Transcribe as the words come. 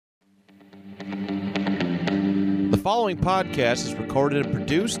following podcast is recorded and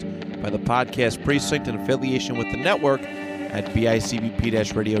produced by the Podcast Precinct in affiliation with the network at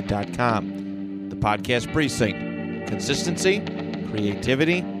bicbp-radio.com. The Podcast Precinct. Consistency,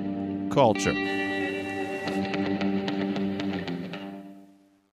 creativity, culture.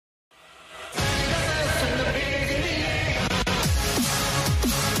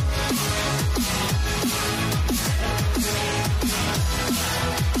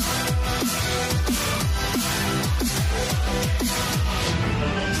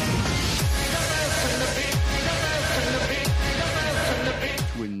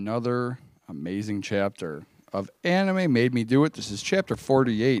 Another amazing chapter of Anime Made Me Do It. This is chapter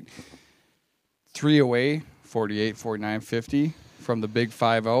 48. 3 away, 48, 49, 50 from the big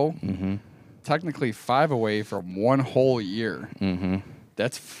 5-0. Mm-hmm. Technically 5 away from one whole year. Mm-hmm.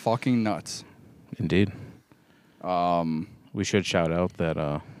 That's fucking nuts. Indeed. We should shout out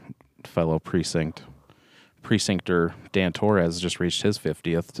that fellow precincter Dan Torres just reached his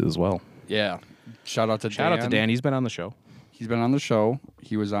 50th as well. Yeah. Shout out to Dan. He's been on the show. He's been on the show.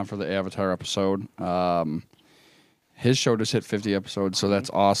 He was on for the Avatar episode. His show just hit 50 episodes, so that's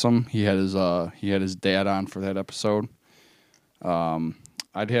awesome. He had his dad on for that episode.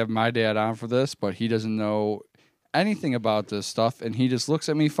 I'd have my dad on for this, but he doesn't know anything about this stuff, and he just looks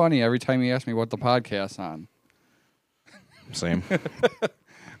at me funny every time he asks me what the podcast's on. Same.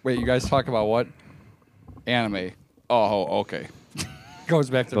 Wait, you guys talk about what? Anime. Oh, okay. Goes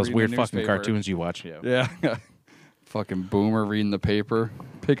back to those weird fucking newspaper. cartoons you watch. Yeah. Fucking boomer reading the paper.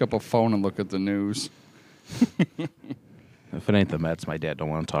 Pick up a phone and look at the news. If it ain't the Mets, my dad don't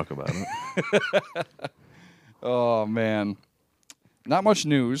want to talk about it. Oh, man. Not much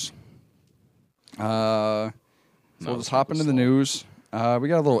news. So we'll just hop into the news. We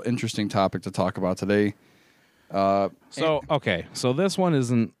got a little interesting topic to talk about today. So this one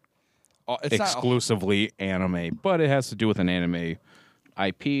isn't it's exclusively anime, but it has to do with an anime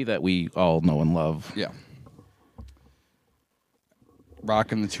IP that we all know and love. Yeah.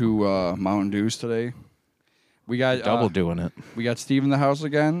 Rocking the two Mountain Dews today. We got Double doing it. We got Steve in the house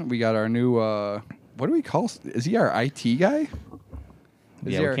again. We got our new what do we call? Is he our IT guy?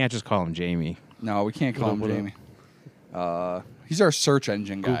 We can't just call him Jamie. No, we can't call him Jamie. He's our search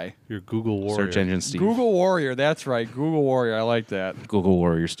engine guy. Your Google Warrior. Search engine Steve. Google Warrior, that's right. Google Warrior, I like that. Google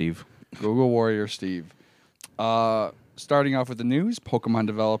Warrior Steve. Google Warrior Steve. Starting off with the news, Pokemon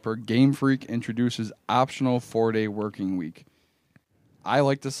developer Game Freak introduces optional 4-day working week. I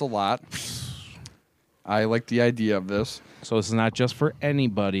like this a lot. I like the idea of this. So this is not just for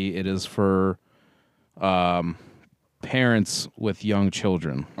anybody. It is for parents with young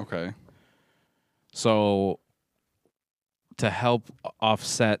children. Okay. So to help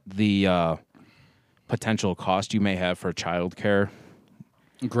offset the potential cost you may have for childcare,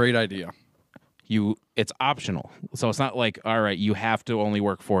 Great idea. it's optional. So it's not like, all right, you have to only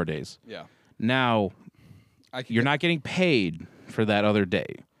work 4 days. Yeah. Now, you're not getting paid for that other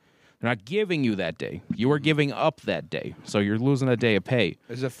day. They're not giving you that day. You are giving up that day. So you're losing a day of pay.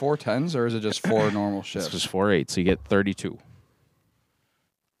 Is it 4 10s or is it just 4 normal shifts? It's just 4 8s, so you get 32.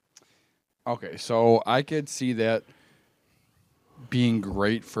 Okay, so I could see that being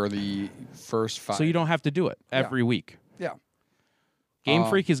great for the first 5. So you don't have to do it every week. Yeah. Game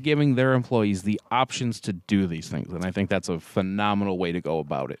Freak is giving their employees the options to do these things, and I think that's a phenomenal way to go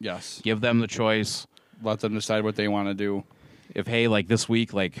about it. Yes. Give them the choice. Let them decide what they want to do. If, hey, like this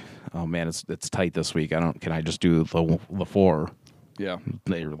week, like, oh man, it's tight this week. Can I just do the 4? Yeah.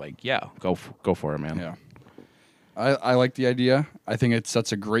 They were like, yeah, go for it, man. Yeah. I like the idea. I think it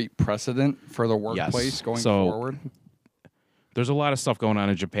sets a great precedent for the workplace going forward. There's a lot of stuff going on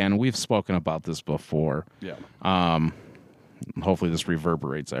in Japan. We've spoken about this before. Yeah. Hopefully this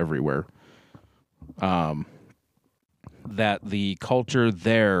reverberates everywhere. That the culture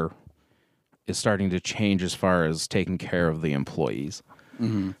there is starting to change as far as taking care of the employees.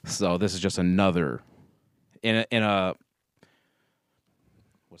 Mm-hmm. So this is just another in a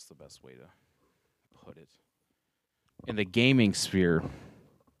what's the best way to put it? In the gaming sphere,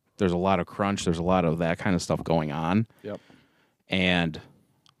 there's a lot of crunch, there's a lot of that kind of stuff going on. Yep. And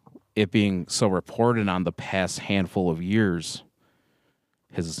it being so reported on the past handful of years,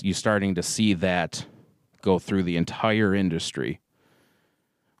 you starting to see that go through the entire industry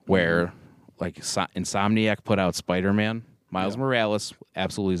where like Insomniac put out Spider-Man, Miles Morales,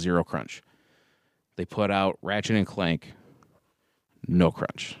 absolutely zero crunch. They put out Ratchet and Clank, no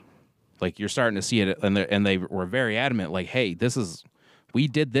crunch. Like you're starting to see it, and they were very adamant. Like, hey, we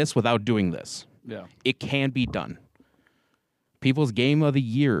did this without doing this. Yeah, it can be done. People's Game of the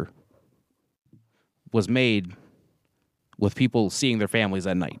Year was made with people seeing their families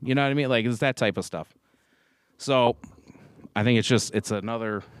at night. You know what I mean? Like, it's that type of stuff. So I think it's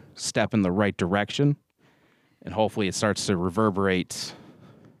another step in the right direction, and hopefully it starts to reverberate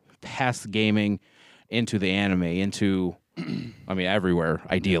past the gaming into the anime, into I mean everywhere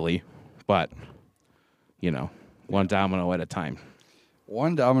ideally, but one domino at a time.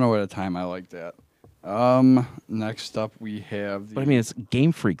 One domino at a time. I like that. Next up we have. But I mean, it's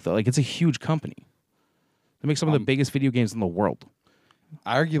Game Freak though. Like it's a huge company. They make some of the biggest video games in the world.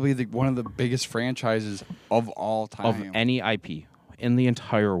 Arguably one of the biggest franchises of all time. Of any IP in the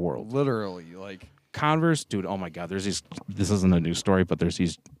entire world. Literally, like Converse, dude, oh my God, there's these, this isn't a new story, but there's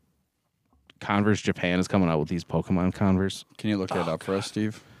these Converse Japan is coming out with these Pokemon Converse. Can you look that up for us,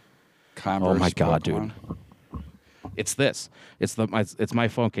 Steve? Converse. Oh my God, Pokemon. dude. It's this. It's my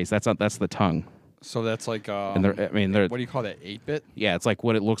phone case. That's the tongue. So that's like And they're what do you call that? 8-bit? yeah, it's like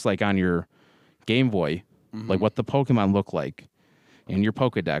what it looks like on your Game Boy. Like what the Pokemon look like in your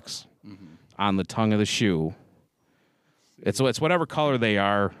Pokedex on the tongue of the shoe. It's whatever color they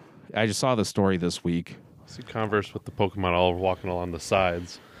are. I just saw the story this week. See Converse with the Pokemon all walking along the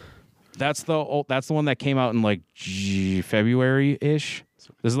sides. That's the one that came out in like February-ish.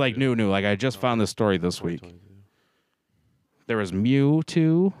 This is like new. Like I just found this story this week. There was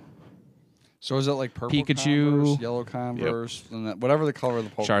Mewtwo. So is it like purple Pikachu. Converse, yellow Converse, and whatever the color of the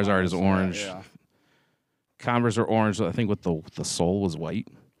Pokemon Charizard is orange. Yeah. Converse are orange. I think with the sole was white.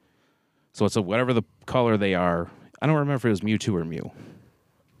 So it's whatever the color they are. I don't remember if it was Mewtwo or Mew.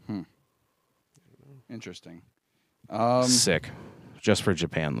 Interesting. Sick. Just for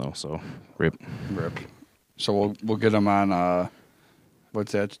Japan though. So rip. So we'll get them on.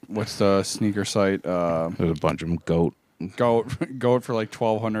 What's that? What's the sneaker site? There's a bunch of them. Goat. Goat for like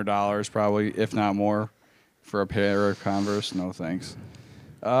 $1,200 probably, if not more, for a pair of Converse. No thanks.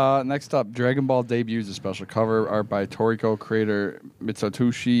 Next up, Dragon Ball debuts a special cover art by Toriko creator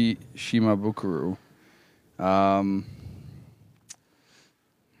Mitsutoshi Shimabukuro.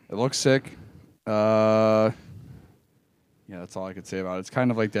 It looks sick. Yeah, that's all I could say about it. It's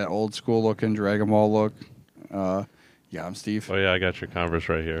kind of like that old school looking Dragon Ball look. Yeah, I'm Steve. Oh yeah, I got your Converse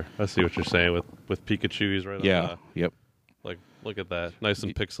right here. I see what you're saying with Pikachu. He's right on Yep. like, look at that. Nice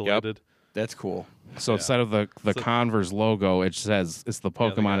and pixelated. That's cool. So instead of the Converse logo, it says it's the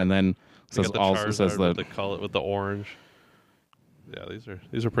Pokemon, and then it says also says with the color with the orange. Yeah,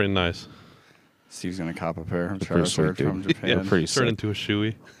 these are pretty nice. Steve's gonna cop a pair of pretty sweet, Charizard from dude. Japan. Yeah, pretty Turn sick. into a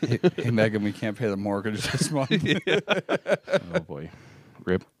shoey. Hey Megan, we can't pay the mortgage this month. Oh boy,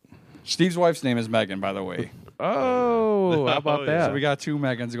 rip. Steve's wife's name is Megan, by the way. Oh, how about Oh, yeah. that? So we got two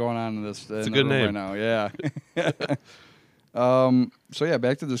Megans going on in this. It's a good name right now. Yeah. So yeah,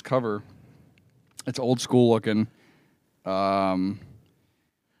 back to this cover. It's old school looking.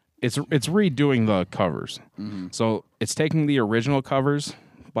 It's redoing the covers. So it's taking the original covers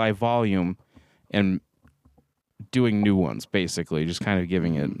by volume and doing new ones, basically, just kind of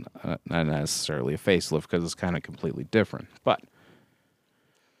giving it not necessarily a facelift because it's kind of completely different. But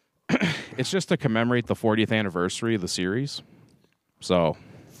it's just to commemorate the 40th anniversary of the series. So,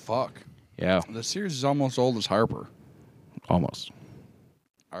 Fuck. yeah, The series is almost old as Harper. almost.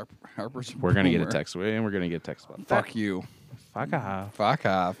 Harper's. a We're going to get a boomer. text. And we're going to get a text about that. Fuck you. Fuck off. Fuck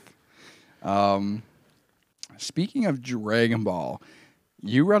off. Speaking of Dragon Ball,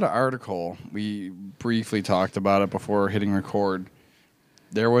 you read an article. We briefly talked about it before hitting record.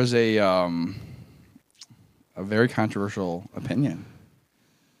 There was a very controversial opinion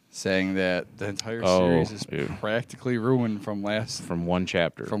saying that the entire series is dude. practically ruined from From one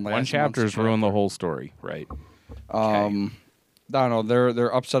chapter. From one last chapter's month's ruined the chapter. whole story, right? I don't know.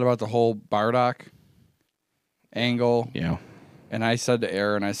 They're upset about the whole Bardock angle. Yeah. And I said to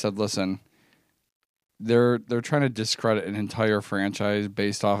Aaron, I said, listen, they're trying to discredit an entire franchise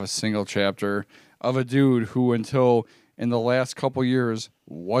based off a single chapter of a dude who, until in the last couple years,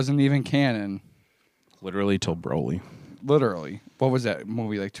 wasn't even canon. Literally till Broly. Literally. What was that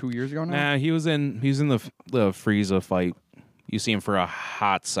movie, like 2 years ago now? Nah, he was in the Frieza fight. You see him for a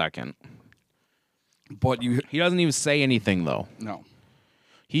hot second. But He doesn't even say anything though. no.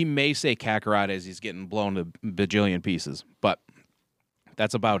 He may say Kakarot as he's getting blown to bajillion pieces, but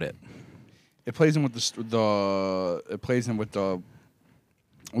that's about it. It plays in with the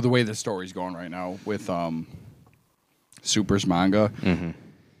way the story's going right now with Super's manga. Mm-hmm.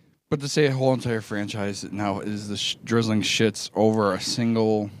 But to say a whole entire franchise now is the drizzling shits over a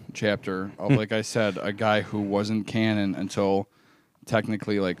single chapter of, like I said, a guy who wasn't canon until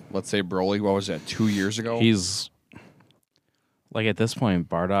technically, like, let's say Broly, what was that, 2 years ago? He's like at this point,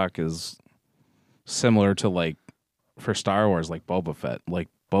 Bardock is similar to like for Star Wars, like Boba Fett. Like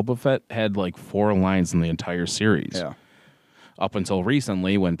Boba Fett had like 4 lines in the entire series. Yeah. Up until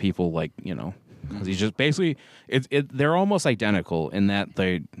recently, when people like because he's just basically they're almost identical in that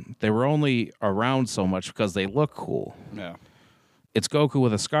they were only around so much because they look cool. Yeah. It's Goku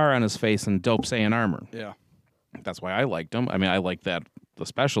with a scar on his face and Dope Saiyan armor. Yeah. That's why I liked him. I mean, I like that the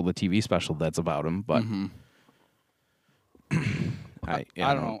TV special that's about him, but I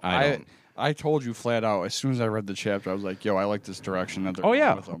don't know. I told you flat out as soon as I read the chapter, I was like, "Yo, I like this direction that they're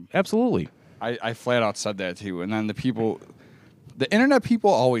going with him." Absolutely. I flat out said that too, and then the internet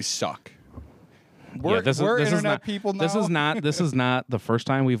people always suck. This is not people now. This is not the first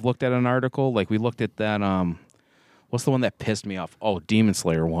time we've looked at an article. Like we looked at that. What's the one that pissed me off? Oh, Demon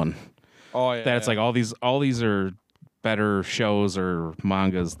Slayer one. Oh yeah. It's like all these are better shows or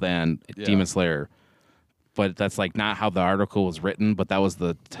mangas than Demon Slayer. But that's like not how the article was written. But that was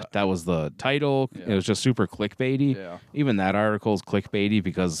the title. Yeah. It was just super clickbaity. Yeah. Even that article is clickbaity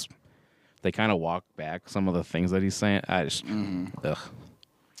because they kind of walk back some of the things that he's saying. I just ugh.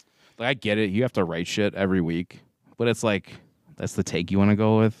 Like I get it. You have to write shit every week, but it's like that's the take you want to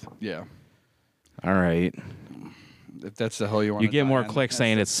go with. Yeah. All right. If that's the hell you want, You get more clicks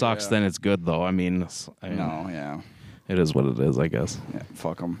saying it sucks than it's good, though. I mean, it is what it is, I guess. Yeah,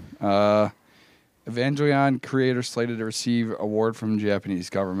 fuck them. Evangelion creator slated to receive award from Japanese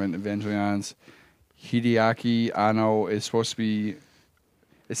government. Evangelion's Hideaki Anno is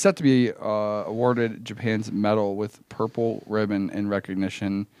set to be awarded Japan's medal with purple ribbon in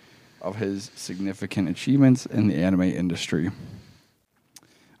recognition of his significant achievements in the anime industry.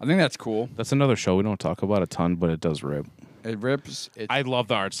 I think that's cool. That's another show we don't talk about a ton, but it does rip. It rips. I love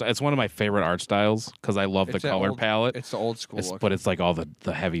the art style. It's one of my favorite art styles because I love the color palette. It's the old school look. But it's like all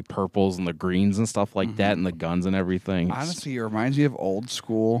the heavy purples and the greens and stuff like that and the guns and everything. Honestly, it reminds me of old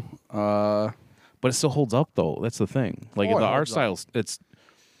school. But it still holds up, though. That's the thing. Like the art styles, it's...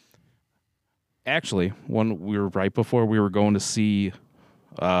 Actually, when we were right before we were going to see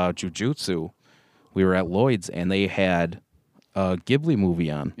Jujutsu, we were at Lloyd's and they had a Ghibli movie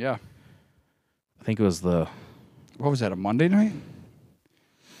on. Yeah. I think it was what was that, a Monday night?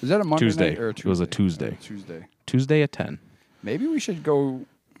 Was that a Monday Tuesday. night or a Tuesday? It was a Tuesday. Tuesday at 10. Maybe we should go...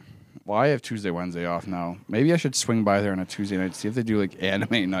 Well, I have Tuesday, Wednesday off now. Maybe I should swing by there on a Tuesday night to see if they do like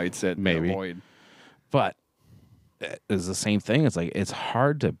anime nights at Lloyd. But it's the same thing. It's like it's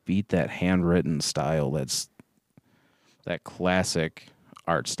hard to beat that handwritten style. That's that classic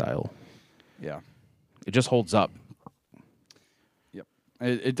art style. Yeah. It just holds up.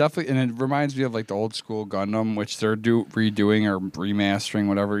 It definitely, and it reminds me of like the old school Gundam, which they're redoing or remastering,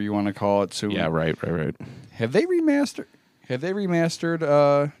 whatever you want to call it soon. Yeah, right. Have they remastered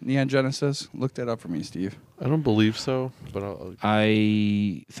Neon Genesis? Look that up for me, Steve. I don't believe so, but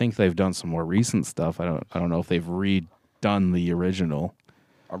I think they've done some more recent stuff. I don't know if they've redone the original.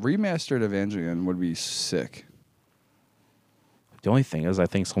 A remastered Evangelion would be sick. The only thing is, I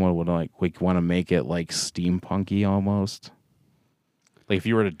think someone would want to make it like steampunky almost. Like if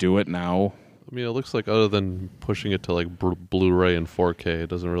you were to do it now, I mean, it looks like other than pushing it to like Blu-ray and 4K, it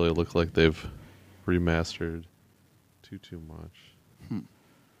doesn't really look like they've remastered too much.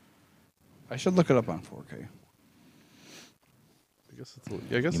 I should look it up on 4K. I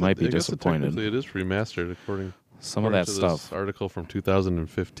guess you might be disappointed. It is remastered according some of that to stuff. This article from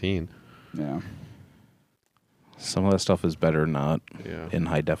 2015. Yeah. Some of that stuff is better not in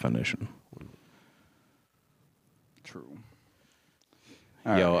high definition. True.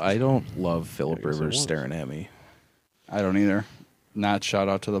 Yo, I don't love Philip Rivers staring at me. I don't either. Not shout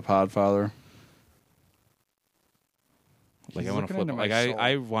out to the Podfather. Like I want to flip. Like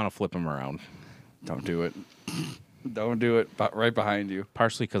I want to flip him around. Don't do it. Don't do it. Right behind you.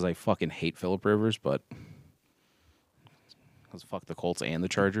 Partially because I fucking hate Philip Rivers, but because fuck the Colts and the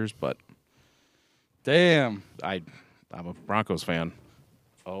Chargers. But damn, I'm a Broncos fan.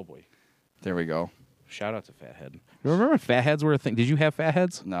 Oh boy, there we go. Shout out to Fathead. You remember Fatheads were a thing? Did you have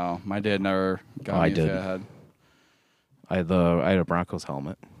Fatheads? No, my dad never got me a Fathead. I had a Broncos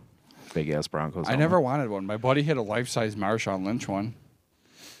helmet. Big ass Broncos helmet. I never wanted one. My buddy had a life-size Marshawn Lynch one.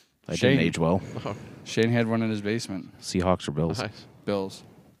 I didn't age well. Shane had one in his basement. Seahawks or Bills? Nice. Bills.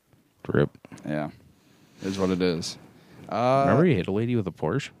 Rip. Yeah. It is what it is. Remember he hit a lady with a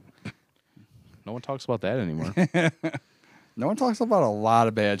Porsche? No one talks about that anymore. No one talks about a lot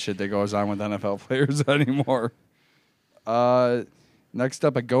of bad shit that goes on with NFL players anymore. Next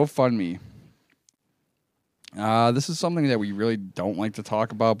up, a GoFundMe. This is something that we really don't like to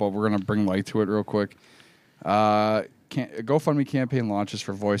talk about, but we're going to bring light to it real quick. A GoFundMe campaign launches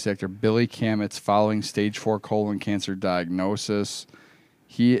for voice actor Billy Kametz following stage 4 colon cancer diagnosis.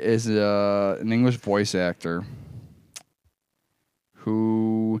 He is an English voice actor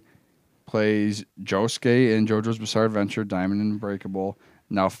who plays Josuke in JoJo's Bizarre Adventure, Diamond and Unbreakable,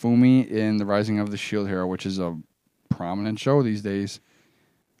 Naofumi in The Rising of the Shield Hero, which is a prominent show these days.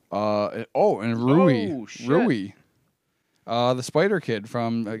 And Rui. Oh, shit. Rui. The Spider Kid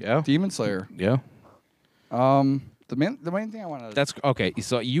from Yeah. Demon Slayer. Yeah. The main thing I want to... That's okay.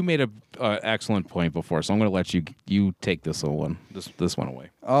 So you made a excellent point before, so I'm going to let you take this one away.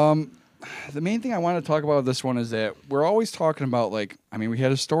 The main thing I want to talk about with this one is that we're always talking about, like, I mean, we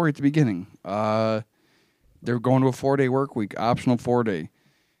had a story at the beginning. They're going to a 4-day work week, optional 4-day.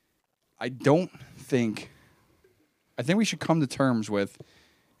 I think we should come to terms with,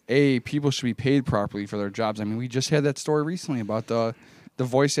 people should be paid properly for their jobs. I mean, we just had that story recently about the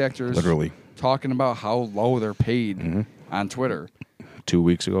voice actors Literally. talking about how low they're paid on Twitter. 2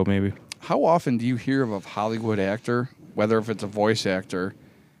 weeks ago, maybe. How often do you hear of a Hollywood actor, whether if it's a voice actor,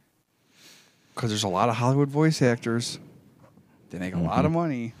 because there's a lot of Hollywood voice actors, they make a lot of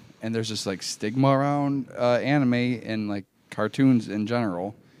money, and there's just like stigma around anime and like cartoons in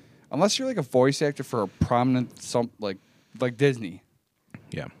general. Unless you're like a voice actor for a prominent like Disney,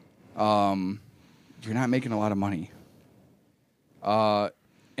 Yeah. you're not making a lot of money. And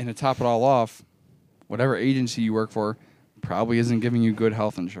to top it all off, whatever agency you work for probably isn't giving you good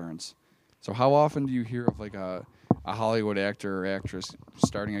health insurance. So how often do you hear of like a Hollywood actor or actress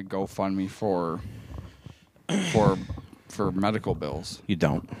starting a GoFundMe for medical bills? You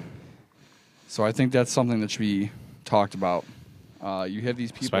don't. So I think that's something that should be talked about. You have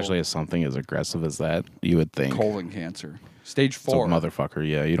these people, Especially as something as aggressive as that, you would think. colon cancer, stage So 4. motherfucker,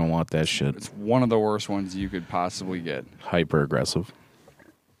 yeah, you don't want that shit. It's one of the worst ones you could possibly get. Hyper aggressive.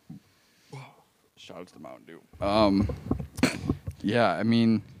 Shout out to the Mountain Dew. Yeah, I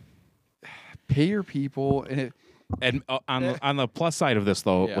mean, pay your people. And on the plus side of this,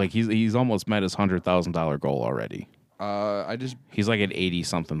 though, Yeah. like he's almost met his $100,000 goal already. He's like at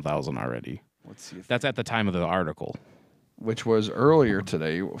 80-something thousand already. let's see if That's at the time of the article. which was earlier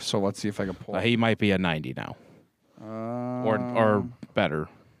today. So let's see if I can pull. He might be at 90 now, or better.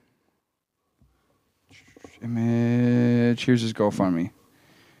 Image. Here's his GoFundMe.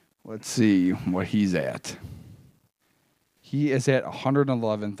 Let's see what he's at. He is at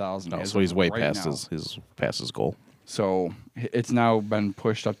 111,000. No, so he's way past his goal. So it's now been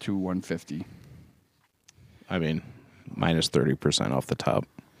pushed up to 150. I mean, minus 30% off the top.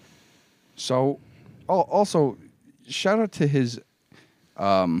 So, also, shout out to his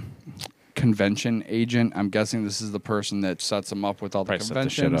convention agent. I'm guessing this is the person that sets him up with all the Probably set the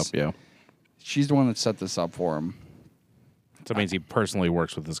conventions. shit up, yeah. She's the one that set this up for him. So it means he personally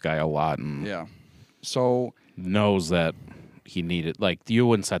works with this guy a lot and Yeah. So, knows that he needed. Like, you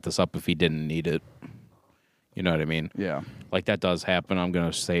wouldn't set this up if he didn't need it. You know what I mean? yeah. Like, that does happen, I'm going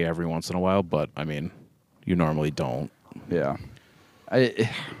to say every once in a while, but, I mean, you normally don't. Yeah. I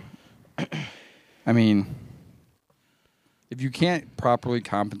mean, if you can't properly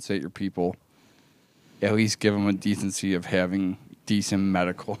compensate your people, at least give them a decency of having decent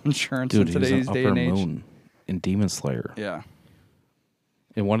medical insurance Dude, in he was today's in day Upper and age. Moon in Demon Slayer. Yeah.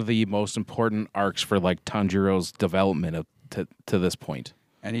 In one of the most important arcs for, like, Tanjiro's development to this point.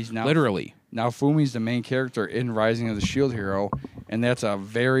 And he's now Literally. Now Fumi's the main character in Rising of the Shield Hero, and that's a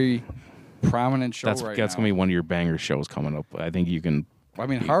very prominent show That's right going to now. be one of your banger shows coming up. I think you can I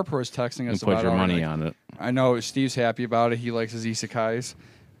mean, Harper is texting us put about your it money already. on it. I know Steve's happy about it. He likes his isekais.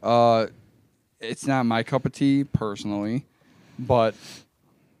 It's not my cup of tea personally, but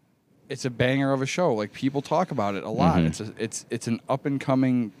it's a banger of a show. Like, people talk about it a lot. Mhm. It's an up and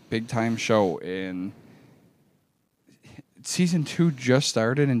coming big time show, and season 2 just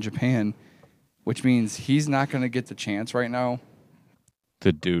started in Japan, which means he's not going to get the chance right now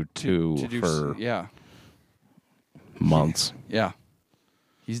To do two to do for yeah. months. Yeah.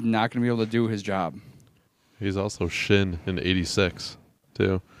 He's not going to be able to do his job. He's also Shin in '86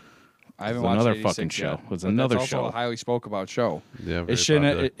 too. I haven't It's watched another 86 fucking yet, show. It's but another that's also show. a highly spoke about show. Yeah, very Is Shin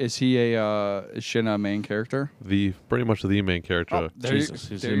popular. is Shin a main character? The pretty much the main character. Oh, there you- Jesus.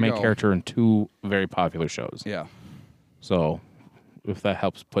 He's there the you main go. character in 2 very popular shows. Yeah. So, if that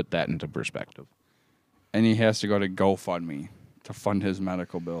helps put that into perspective. And he has to go to GoFundMe to fund his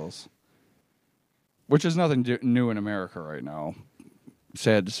medical bills, which is nothing new in America right now.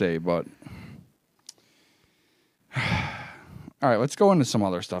 Sad to say, but all right, let's go into some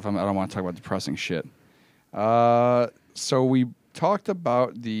other stuff. I don't want to talk about depressing shit. So we talked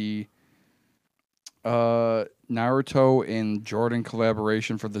about the Naruto and Jordan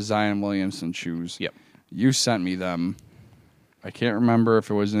collaboration for the Zion Williamson shoes. Yep. You sent me them. I can't remember if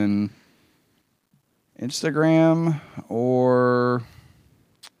it was in Instagram or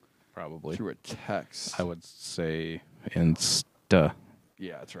Probably. through a text. I would say Insta,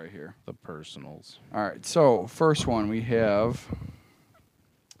 Yeah, it's right here. the personals. All right, so first one we have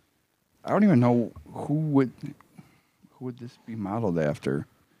I don't even know who would this be modeled after.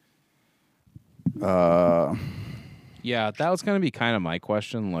 Yeah, that was going to be kind of my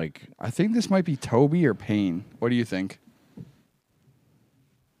question. Like, I think this might be Toby or Payne. What do you think?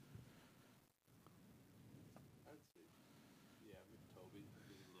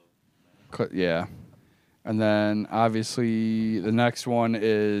 Yeah. And then obviously the next one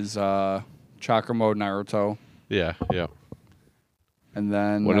is Chakra Mode Naruto. Yeah. And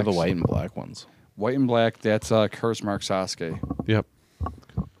then what are the next- white and black ones? White and black, that's Curse Mark Sasuke. Yep.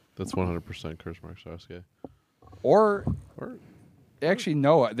 That's 100% Curse Mark Sasuke. Or Or actually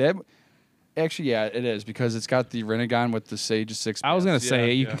no, that actually yeah, it is because it's got the Rinnegan with the Sage of Six. I was going to Paths.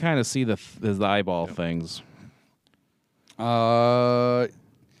 say, you yeah. can kind of see the eyeball things.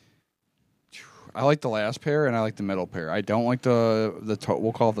 I like the last pair and I like the middle pair. I don't like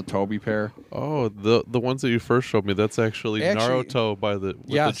we'll call it the Toby pair. oh, the ones that you first showed me, that's actually Actually- Naruto with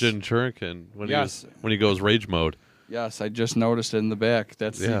Yes. the Jin Shuriken Yes. when he goes rage mode. Yes, I just noticed it in the back.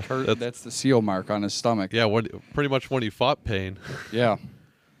 That's Yeah, that's the seal mark on his stomach. Yeah, pretty much when he fought Pain. Yeah.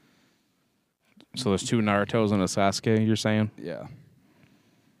 So there's 2 Narutos and a Sasuke, you're saying? Yeah.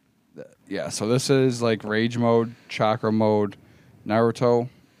 Yeah, so this is like rage mode, chakra mode, Naruto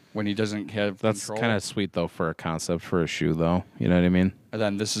when he doesn't have That's control. kind of sweet, though, for a concept for a shoe, though. You know what I mean? And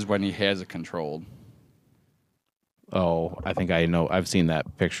then this is when he has it controlled. Oh, I think I know. I've seen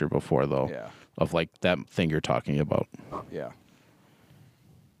that picture before, though. Yeah. Of, like, that thing you're talking about. Yeah.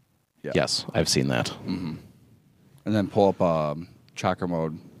 Yeah. Yes, I've seen that. And then pull up chakra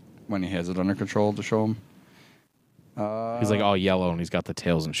mode when he has it under control to show him. He's, like, all yellow, and he's got the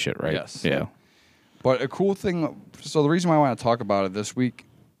tails and shit, right? Yes. Yeah. But a cool thing, so the reason why I want to talk about it this week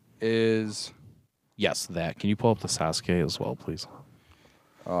is Yes, that. Can you pull up the Sasuke as well, please?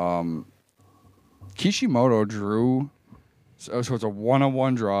 Kishimoto drew, so it's a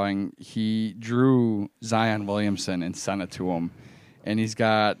 1-on-1 drawing. He drew Zion Williamson and sent it to him. And he's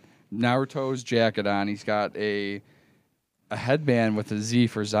got Naruto's jacket on. He's got a headband with a Z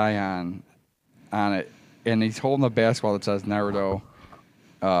for Zion on it. And he's holding a basketball that says Naruto.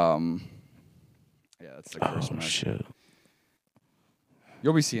 Yeah, that's the curse Oh, mark. shit.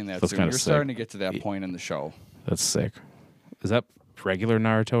 You'll be seeing that That's soon. kinda You're sick. starting to get to that point in the show. That's sick. Is that regular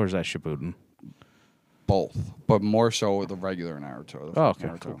Naruto or is that Shippuden? Both, but more so the regular Naruto. Oh, okay,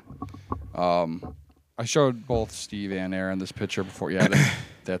 Naruto. I showed both Steve and Aaron this picture before. Yeah,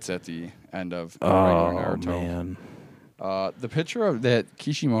 that's at the end of the Oh, regular Naruto. man. The picture of that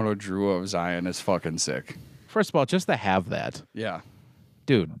Kishimoto drew of Zion is fucking sick. First of all, just to have that. Yeah,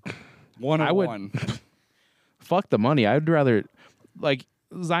 Dude, 101. fuck the money. I'd rather, like,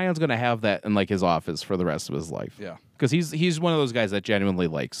 Zion's going to have that in, like, his office for the rest of his life. Yeah. Because he's one of those guys that genuinely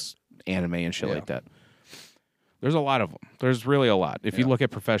likes anime and shit Yeah. like that. There's a lot of them. There's really a lot. If you look at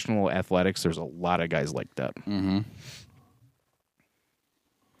professional athletics, there's a lot of guys like that.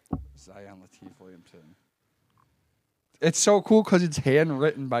 Zion Latif Williamson. It's so cool because it's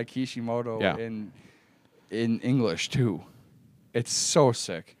handwritten by Kishimoto Yeah. in English too. It's so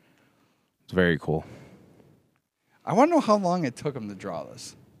sick. It's very cool. I want to know how long it took him to draw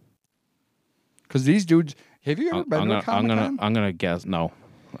this. Because these dudes, have you ever been to a Comic-Con? I'm gonna guess. No,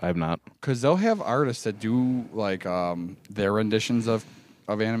 I've not. Because they'll have artists that do like their renditions of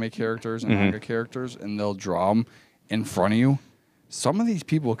anime characters and manga characters, and they'll draw them in front of you. Some of these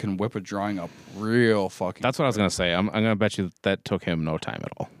people can whip a drawing up real fucking. That's what I was gonna say. I'm gonna bet you that took him no time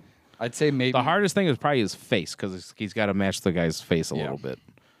at all. I'd say maybe The hardest thing is probably his face because he's got to match the guy's face a Yeah. little bit.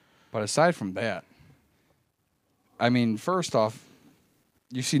 But aside from that, I mean, first off,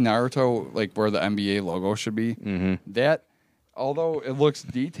 you see Naruto like where the NBA logo should be. Mm-hmm. That, although it looks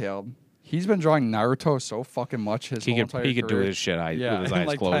detailed, he's been drawing Naruto so fucking much his whole entire He could do career. his shit with his in eyes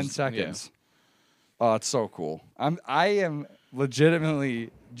like closed. 10 seconds. Oh, it's so cool. I am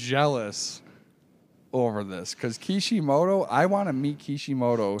legitimately jealous over this because Kishimoto, I want to meet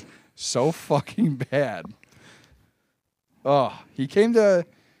Kishimoto so fucking bad. Oh, he came to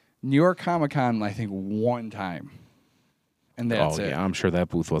New York Comic Con, I think, one time. And that's Oh it. yeah, I'm sure that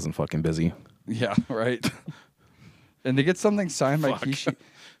booth wasn't fucking busy. Yeah, right. And to get something signed by Fuck. Kishi.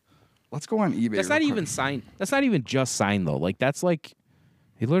 Let's go on eBay. That's real not quick. even signed. That's not even just signed though. Like that's like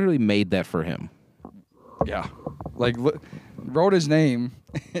he literally made that for him. Yeah. Like, wrote his name,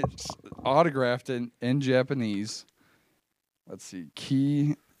 it's autographed in Japanese. Let's see.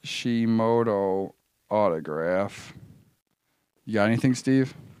 Kishimoto autograph. You got anything,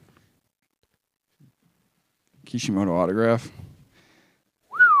 Steve? Kishimoto autograph.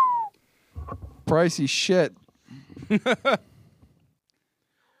 Pricey shit.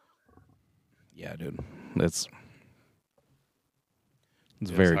 Yeah, dude. That's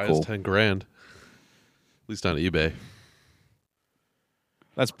It's Yeah, very as high cool. as $10,000, at least on eBay.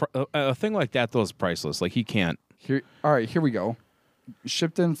 That's a thing like that, though, is priceless. Like, he can't. All right, here we go.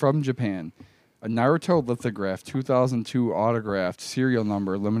 Shipped in from Japan. A Naruto lithograph, 2002 autographed, serial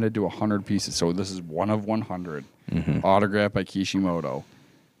number, limited to 100 pieces. So this is one of 100. Autographed by Kishimoto.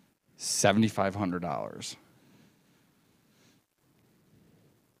 $7,500.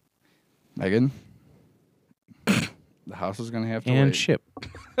 Megan? The house is going to have to And wait. ship.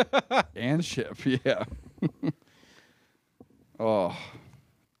 And ship, yeah. Oh,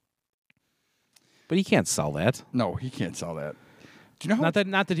 But he can't sell that. no, he can't sell that. Do you know how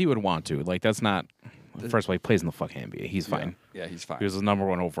Not that he would want to. Like, that's not. First of all, he plays in the fucking NBA. He's fine. Yeah, he's fine. He was the number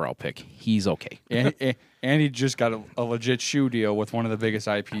 1 overall pick. He's okay. and he just got a legit shoe deal with one of the biggest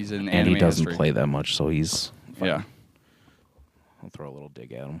IPs in And anime he doesn't history. play that much, so he's fine. Yeah. I'll throw a little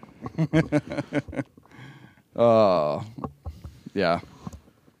dig at him. Yeah.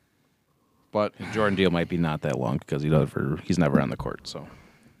 But His Jordan deal might be not that long because he's never on the court, so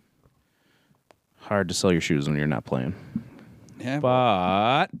hard to sell your shoes when you're not playing. yeah,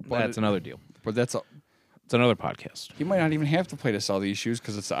 But that's another deal. but that's It's another podcast. he might not even have to play to sell these shoes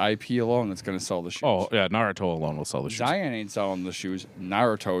because it's the IP alone that's going to sell the shoes. Oh yeah, Naruto alone will sell the shoes. Zion ain't selling the shoes.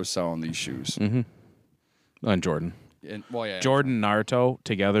 Naruto's selling these shoes. And Jordan, And, well, yeah. Jordan, Naruto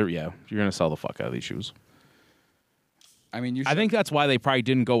together. Yeah, you're gonna sell the fuck out of these shoes. I mean, you. I think that's why they probably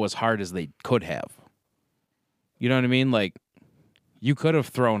didn't go as hard as they could have. You know what I mean? Like, you could have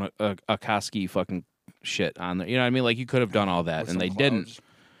thrown a Koski fucking shit on there. You know what I mean? Like, you could have done all that, with and some they clouds. didn't.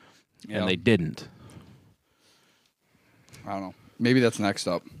 Yeah. And they didn't. I don't know. Maybe that's next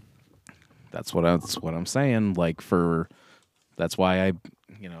up. That's what I'm saying. Like, that's why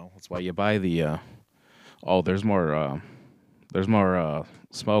that's why you buy the. There's more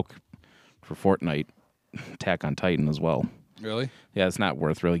smoke for Fortnite. Attack on Titan as well. Really? Yeah, it's not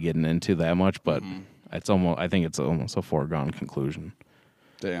worth really getting into that much, but I think it's almost a foregone conclusion.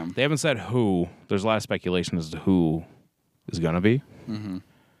 Damn. They haven't said who. There's a lot of speculation as to who is going to be.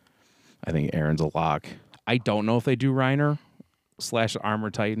 I think Aaron's a lock. I don't know if they do Reiner / Armor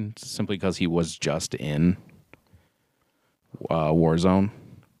Titan simply because he was just in Warzone.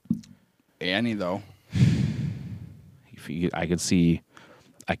 Annie though. I could see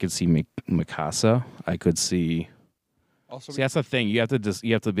Mikasa. I could see. Also, See, that's the thing. You have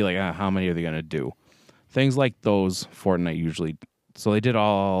to be like, how many are they going to do? Things like those Fortnite usually. So they did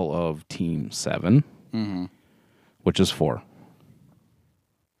all of Team 7, which is 4.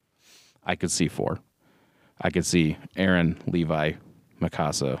 I could see 4. I could see Aaron, Levi,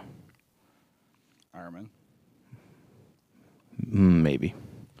 Mikasa, Armin. maybe.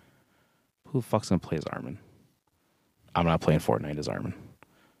 Who the fuck's going to play as Armin? I'm not playing Fortnite as Armin.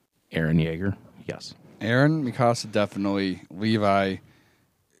 Aaron Yeager, yes. Aaron, Mikasa, definitely. Levi.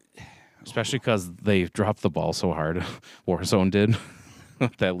 Especially because they dropped the ball so hard. Warzone did.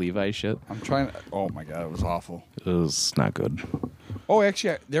 That Levi shit. I'm trying. Oh my god, it was awful. It was not good. Oh,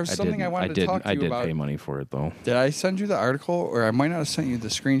 actually, there's something I wanted to talk to you about. I did pay money for it, though. Did I send you the article, or I might not have sent you the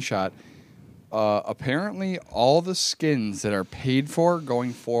screenshot? Apparently, all the skins that are paid for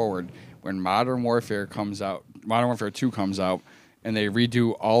going forward when Modern Warfare 2 comes out, and they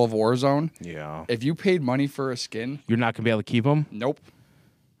redo all of Warzone. Yeah. If you paid money for a skin, You're not going to be able to keep them? nope.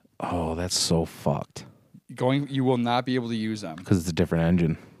 Oh, that's so fucked. You will not be able to use them. Because it's a different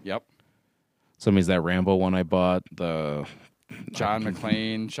engine. Yep. So it means that Rambo one I bought, the... John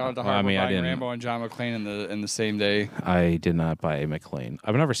McClane. Shout out to Harvard buying Rambo and John McClane in the same day. I did not buy a McLean.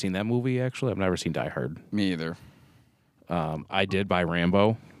 I've never seen that movie, actually. I've never seen Die Hard. Me either. I did buy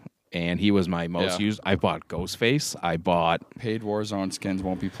Rambo, and he was my most Yeah. used. I bought Ghostface. I bought... Paid Warzone skins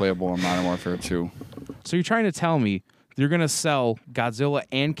won't be playable in Modern Warfare 2. So you're trying to tell me you're going to sell Godzilla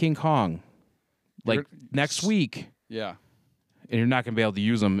and King Kong like next week, Yeah. and you're not going to be able to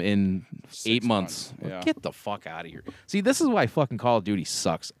use them in 8 months. months, yeah. Get the fuck out of here. See, this is why fucking Call of Duty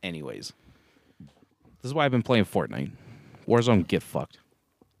sucks anyways. This is why I've been playing Fortnite. Warzone, get fucked.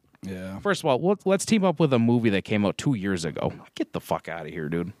 Yeah. First of all, let's team up with a movie that came out 2 years ago. Get the fuck out of here,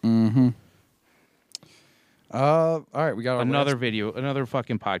 dude. All right, we got our Another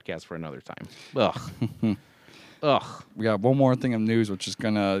fucking podcast for another time. Ugh. Ugh. We got one more thing of news, which is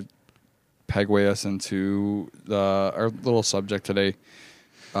gonna segue us into our little subject today.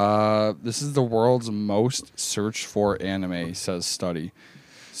 This is the world's most searched for anime, says study.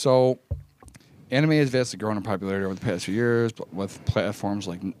 So, anime has vastly grown in popularity over the past few years with platforms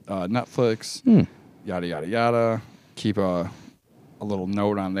like Netflix, yada yada yada. Keep a little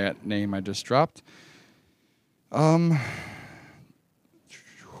note on that name I just dropped.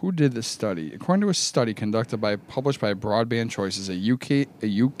 who did this study? According to a study published by Broadband Choices, a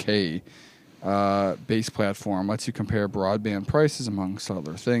UK based platform, lets you compare broadband prices amongst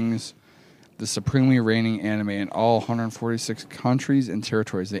other things. The supremely reigning anime in all 146 countries and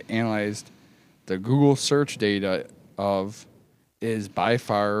territories. They analyzed the Google search data is by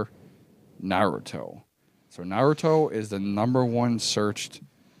far Naruto. So Naruto is the number one searched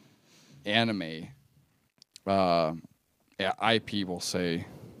anime, IP will say,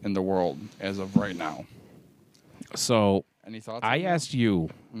 in the world as of right now. So Any thoughts? I on asked you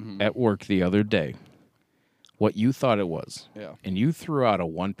at work the other day what you thought it was. Yeah. And you threw out a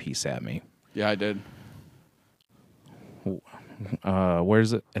One Piece at me. Yeah, I did.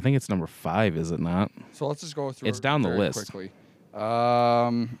 Where's it? I think it's number 5, is it not? So let's just go through. It's it down the very list. quickly.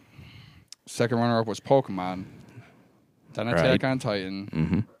 Second runner-up was Pokemon. Then Attack on Titan.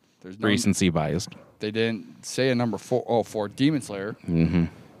 Mm-hmm. There's no, Recency biased. They didn't say a number 4. Oh, 4 Demon Slayer. Mm-hmm.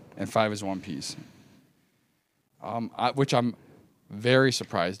 And 5 is One Piece. Which I'm very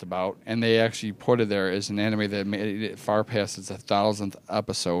surprised about. And they actually put it there as an anime that made it far past its 1,000th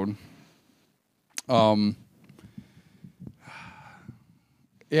episode.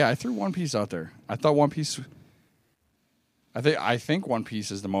 Yeah, I threw One Piece out there. I thought One Piece. I think One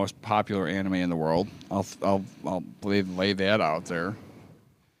Piece is the most popular anime in the world. I'll lay that out there.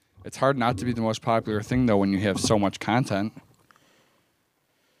 It's hard not to be the most popular thing though when you have so much content.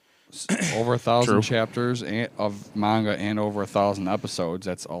 Over 1,000 chapters of manga and over 1,000 episodes.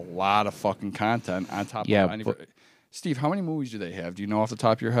 That's a lot of fucking content on top of any. Steve, how many movies do they have? Do you know off the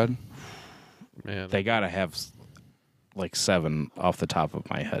top of your head? Man, They got to have like 7 off the top of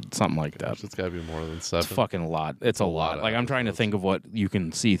my head, something like that. it's got to be more than 7. It's fucking a lot. It's a lot. of Like I'm trying to think of what you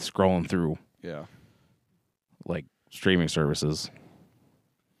can see scrolling through Yeah. like streaming services,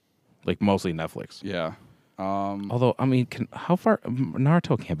 like mostly Netflix. Yeah. Although I mean, how far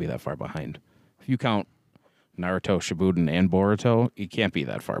Naruto can't be that far behind. If you count Naruto, Shippuden, and Boruto, it can't be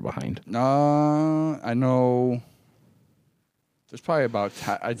that far behind. I know. There's probably about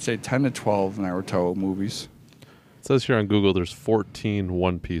I'd say 10 to 12 Naruto movies. It says here on Google there's 14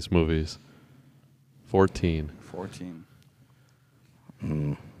 One Piece movies. 14. 14.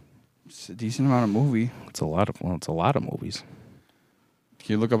 It's a decent amount of movie. It's a lot of movies.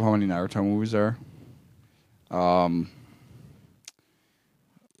 Can you look up how many Naruto movies there are?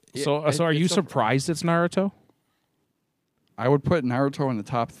 So are you surprised it's Naruto? I would put Naruto in the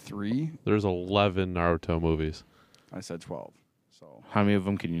top 3. There's 11 Naruto movies. I said 12. So How many of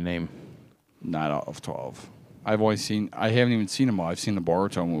them can you name? not out of 12. I haven't even seen them all. I've seen the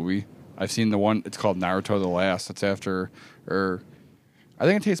Boruto movie. I've seen the one. It's called Naruto the Last. It's after, I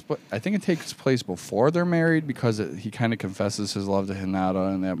think it takes place before they're married because he kind of confesses his love to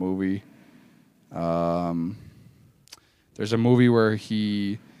Hinata in that movie. There's a movie where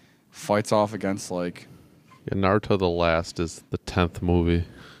he fights off against Yeah, Naruto the Last is the 10th movie.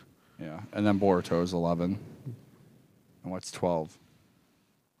 yeah, and then Boruto is 11. And what's 12?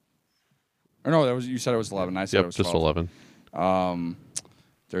 Or no, you said it was 11. I said it was 12. Just 11.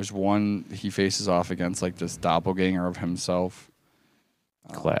 There's one he faces off against like this doppelganger of himself.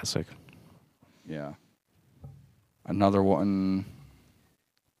 Classic. Yeah. Another one.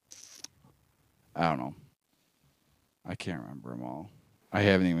 I don't know. I can't remember them all. I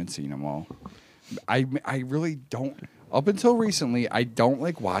haven't even seen them all. I really don't. Up until recently, I don't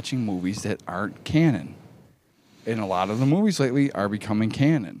like watching movies that aren't canon. And a lot of the movies lately are becoming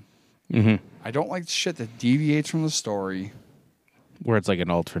canon. Mm-hmm. I don't like shit that deviates from the story. Where it's like an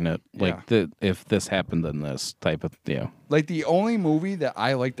alternate, like if this happened, then this type of Like the only movie that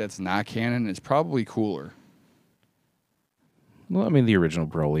I like that's not canon is probably Cooler. Well, I mean, the original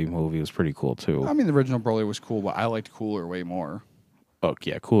Broly movie was pretty cool too. I mean, the original Broly was cool, but I liked Cooler way more. Oh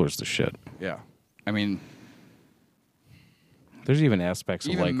yeah, Cooler's the shit. Yeah, I mean, There's even aspects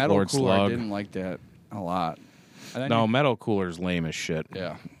of even like Metal Lord Cooler, I Slug. didn't like that a lot. And then No, Metal Cooler's lame as shit.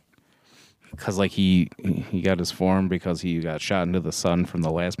 yeah, Because like he got his form because he got shot into the sun from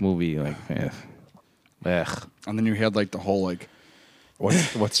the last movie. Like, ugh. and then you had like the whole like,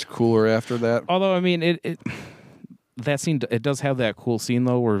 what's Cooler after that? Although I mean, it that scene, it does have that cool scene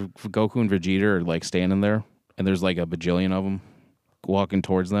though where Goku and Vegeta are like standing there and there's like a bajillion of them walking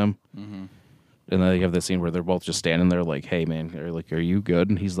towards them. Mm-hmm. And then you have this scene where they're both just standing there like, hey man, they're like, are you good?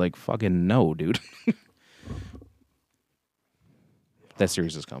 And he's like, fucking no, dude. That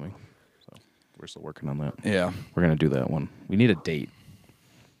series is coming. So we're still working on that. Yeah, We're going to do that one. We need a date.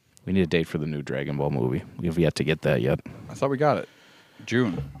 We need a date for the new Dragon Ball movie. We have yet to get that yet. I thought we got it.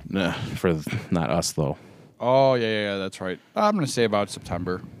 June. Nah, not us though. Oh yeah, that's right. I'm gonna say about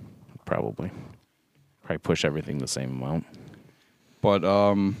September. Probably push everything the same amount. But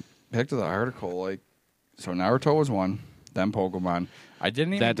back to the article, like, so Naruto was one, then Pokemon. I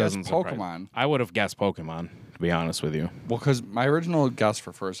didn't even That guess doesn't surprise Pokemon. me. I would have guessed Pokemon, to be honest with you. Well, because my original guess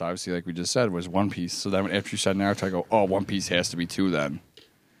for first, obviously, like we just said, was One Piece. So then after you said Naruto, I go, oh, One Piece has to be 2 then.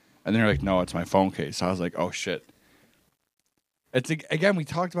 And then you're like, no, it's my phone case. So I was like, oh, shit. It's again, we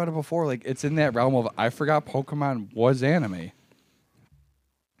talked about it before. Like, it's in that realm of I forgot Pokemon was anime.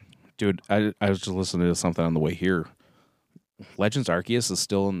 Dude, I was just listening to something on the way here. Legends Arceus is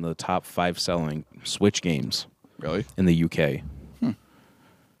still in the top 5 selling Switch games Really? in the UK.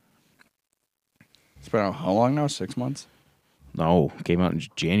 It's been out how long now? 6 months? No, came out in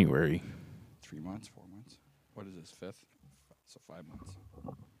January. 3 months? 4 months? What is this? 5th? So 5 months.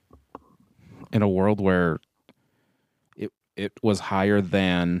 In a world where it was higher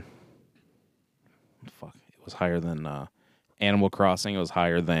than Animal Crossing. It was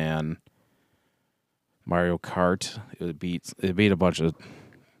higher than Mario Kart. It beat a bunch of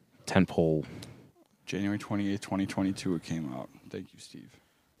tentpole. January 28th, 2022, it came out. Thank you, Steve.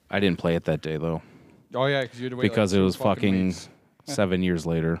 I didn't play it that day though Oh, yeah, because you had to wait because like it 2 was fucking weeks. 7 years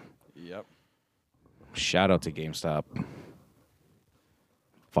later. Yep. Shout out to GameStop,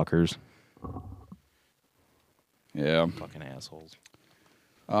 fuckers, Yeah. fucking assholes.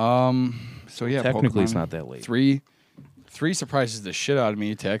 So, yeah, Technically, it's Pokemon. not that late. Three surprises the shit out of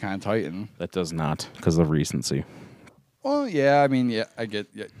me. Attack on Titan. That does not because of recency. Well, yeah, I mean, yeah, I get,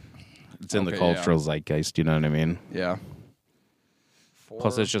 yeah, It's in the Okay, cultural zeitgeist. You know what I mean? yeah.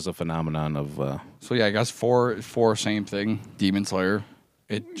 Plus, it's just a phenomenon of So yeah, I guess four, same thing. Demon Slayer.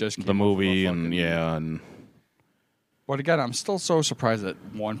 It just came the off of a movie, fucking- and yeah, and But again, I'm still so surprised that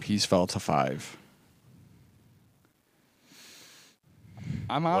One Piece fell to 5.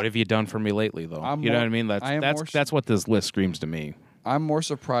 I'm out. what have you done for me lately, though? I'm You know more- what I mean? I am more That's what this list screams to me. I'm more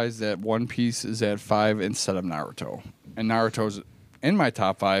surprised that One Piece is at 5 instead of Naruto, and Naruto's in my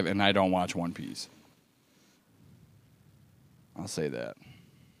top 5, and I don't watch One Piece. I'll say that.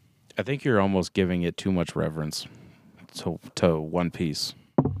 I think you're almost giving it too much reverence to One Piece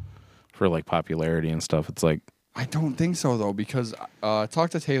for like popularity and stuff. It's like I don't think so though, because I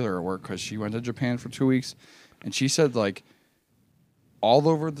talked to Taylor at work because she went to Japan for 2 weeks, and she said like all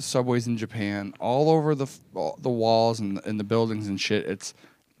over the subways in Japan, all over the walls and the buildings and shit, it's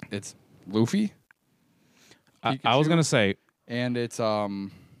Luffy. I was gonna say, And it's well,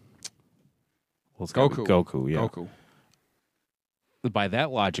 it's gotta be Goku. Goku, yeah. Goku. By that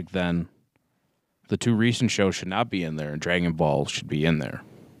logic, then the 2 recent shows should not be in there, and Dragon Ball should be in there.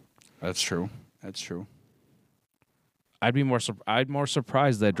 That's true. That's true. I'd more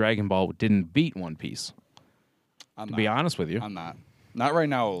surprised that Dragon Ball didn't beat One Piece. I'm To not. be honest with you, I'm not right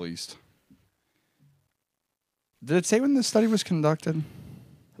now, at least. Did it say when this study was conducted?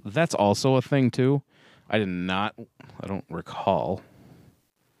 that's also a thing too. I don't recall.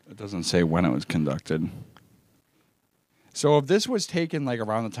 It doesn't say when it was conducted. So if this was taken like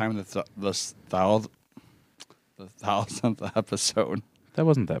around the time of the 1000th episode, That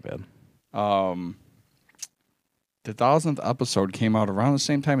wasn't that bad. the 1000th episode came out around the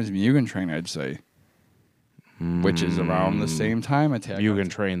same time as Mugen Train, I'd say, which is around the same time Attack on Mugen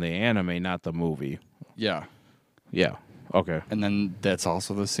Train, the anime, not the movie. Yeah. Yeah. Okay. And then that's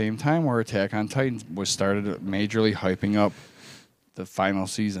also the same time where Attack on Titan was started majorly hyping up the final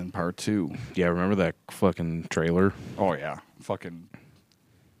season, part 2. Yeah, remember that fucking trailer? Oh, yeah. Fucking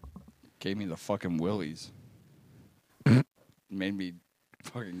gave me the fucking willies. Made me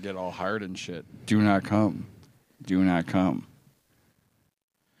fucking get all hard and shit. Do not come. Do not come.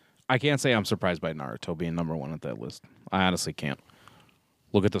 I can't say I'm surprised by Naruto being number 1 at that list. I honestly can't.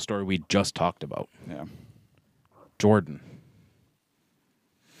 Look at the story we just talked about. Yeah. Jordan.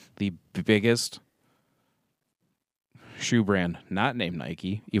 The biggest shoe brand not named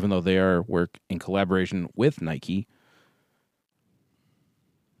Nike, even though they work in collaboration with Nike.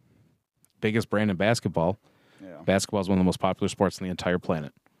 Biggest brand in basketball. Yeah. Basketball is one of the most popular sports on the entire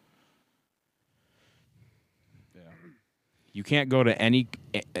planet. Yeah. You can't go to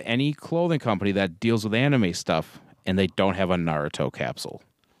any clothing company that deals with anime stuff and they don't have a Naruto capsule.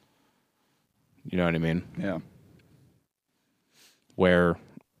 You know what I mean? Yeah. Where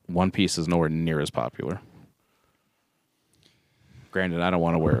One Piece is nowhere near as popular. Granted, I don't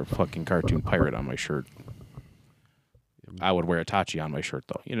want to wear a fucking cartoon pirate on my shirt. I would wear Itachi on my shirt,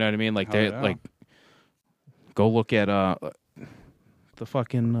 though. You know what I mean? Like Hell they yeah. like go look at the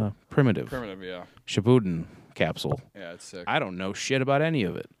fucking primitive Primitive, yeah. Shippuden capsule. Yeah, it's sick. I don't know shit about any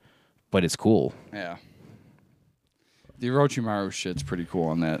of it, but it's cool. Yeah. The Orochimaru shit's pretty cool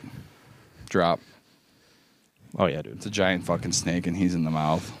on that drop. Oh yeah, dude. It's a giant fucking snake and he's in the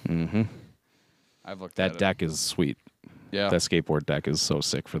mouth. Mm-hmm. I've looked at That it. deck is sweet. Yeah. That skateboard deck is so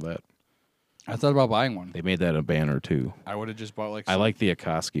sick for that. I thought about buying one. They made that a banner too. I would have just bought like. I like the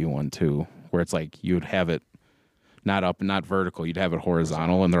Akatsuki one too, where it's like you would have it not up, not vertical. You'd have it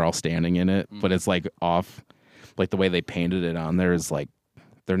horizontal, and they're all standing in it, but it's like off. Like the way they painted it on there is like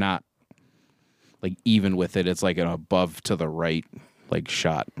they're not like even with it. It's like an above to the right like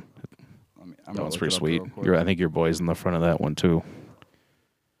shot. That one's pretty sweet. I think your boy's in the front of that one too,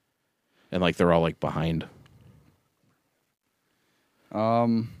 and like they're all like behind.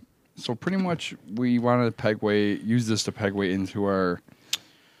 So pretty much we wanted to use this to segue into our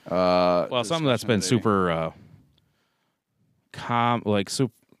Well, something that's been super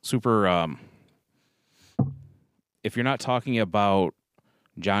super if you're not talking about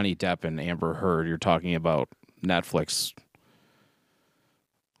Johnny Depp and Amber Heard, you're talking about Netflix.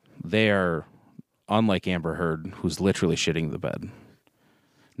 They are unlike Amber Heard, who's literally shitting the bed.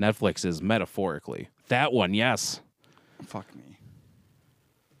 Netflix is metaphorically. That one, yes. Fuck me.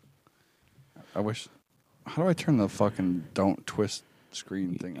 I wish. How do I turn the fucking don't twist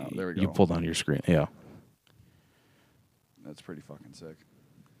screen thing out? There we go. You pulled on your screen. Yeah. That's pretty fucking sick.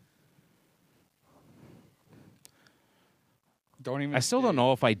 I still don't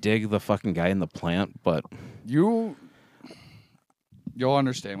know if I dig the fucking guy in the plant, but you'll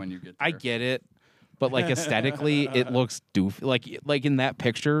understand when you get there. I get it. But like aesthetically, it looks doofy. Like in that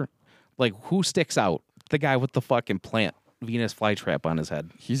picture, like who sticks out? The guy with the fucking plant Venus flytrap on his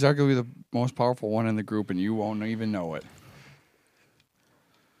head. He's arguably the most powerful one in the group, and you won't even know it.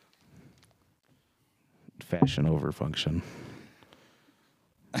 Fashion over function.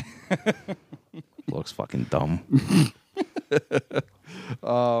 Looks fucking dumb.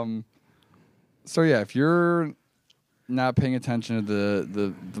 So yeah, if you're not paying attention to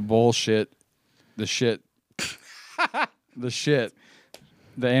the bullshit, the shit, the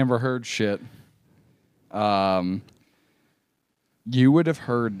Amber Heard shit, you would have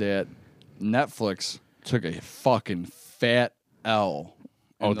heard that Netflix took a fucking fat L.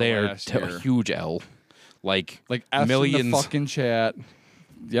 Oh, they are year. a huge L. Like F's millions. in the fucking chat.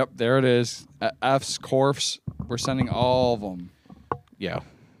 Yep, there it is. F's, Corfs. We're sending all of them. Yeah.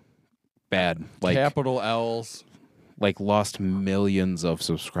 Bad. Like Capital L's. Like lost millions of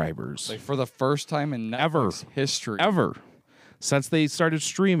subscribers. Like for the first time in Netflix history. Ever. Since they started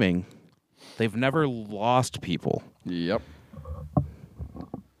streaming, they've never lost people. Yep.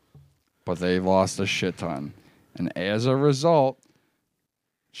 But they've lost a shit ton. And as a result,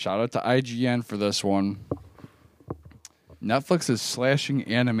 shout out to IGN for this one. Netflix is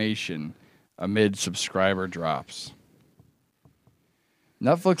slashing animation amid subscriber drops.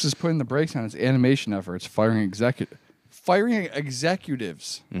 Netflix is putting the brakes on its animation efforts, firing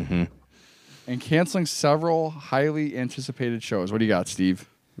executives, and canceling several highly anticipated shows. What do you got, Steve?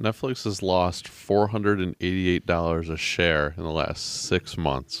 Netflix has lost $488 a share in the last 6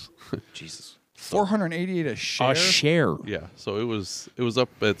 months. Jesus. $488 a share? A share. Yeah, so it was up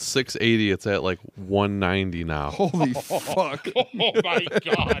at 680. It's at like 190 now. Holy fuck. Oh my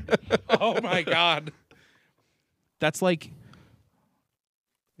god. Oh my god. That's like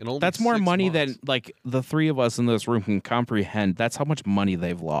that's more money than like the three of us in this room can comprehend. That's how much money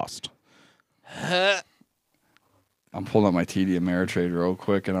they've lost. I'm pulling up my TD Ameritrade real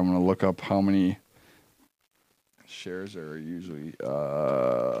quick, and I'm going to look up how many shares are usually.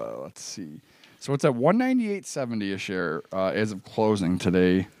 Let's see. So it's at $198.70 a share as of closing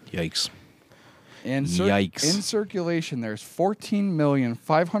today. Yikes. And Yikes. In circulation, there's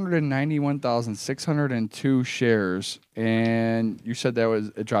 14,591,602 shares, and you said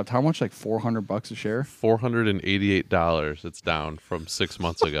it dropped how much? Like $400 a share? $488. It's down from 6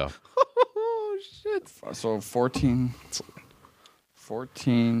 months ago. Oh shit! So 14.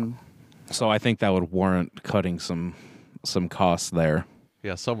 So I think that would warrant cutting some costs there.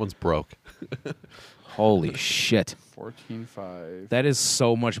 Yeah, someone's broke. Holy shit. 14.5 That is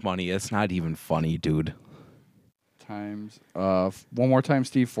so much money. It's not even funny, dude. times. One more time,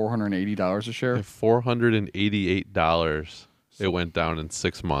 Steve. $480 a share. $488. It went down in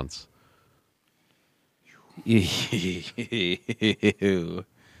 6 months. Ew. Can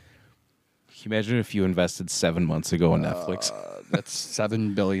you imagine if you invested 7 months ago in Netflix? That's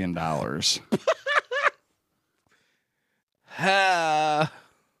 $7 billion.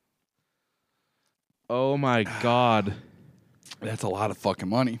 Oh my god. That's a lot of fucking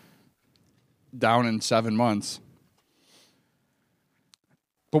money. Down in 7 months.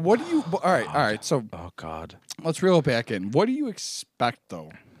 But what do you... All right. So Oh god. let's reel it back in. What do you expect,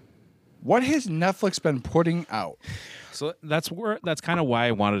 though? What has Netflix been putting out? So that's kind of why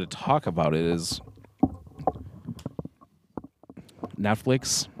I wanted to talk about it is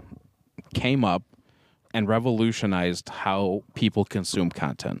Netflix came up and revolutionized how people consume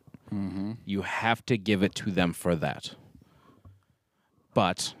content. You have to give it to them for that.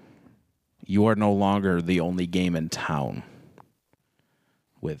 But you are no longer the only game in town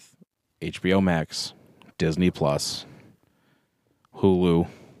with HBO Max, Disney Plus, Hulu.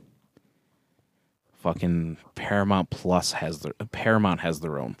 Fucking Paramount has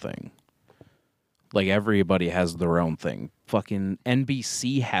their own thing. Like everybody has their own thing. Fucking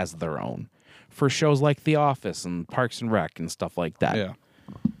NBC has their own for shows like The Office and Parks and Rec and stuff like that. Yeah.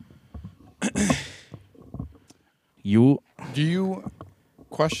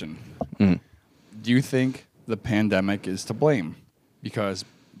 Question. Do you think the pandemic is to blame? Because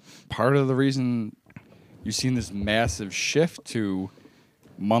part of the reason you've seen this massive shift to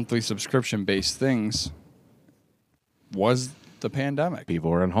monthly subscription-based things was the pandemic.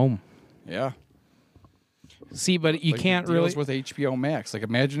 People are at home. Yeah. See, but you Like can't the really. deals with HBO Max. Like,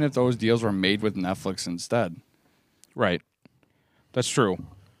 imagine if those deals were made with Netflix instead. Right. That's true.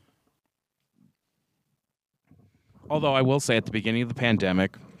 Although I will say at the beginning of the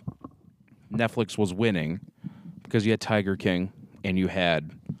pandemic, Netflix was winning because you had Tiger King and you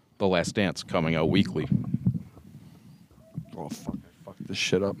had The Last Dance coming out weekly. Oh, fuck. I fucked this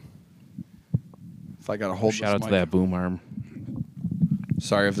shit up. If I got to hold Shout this out to mic. that boom arm.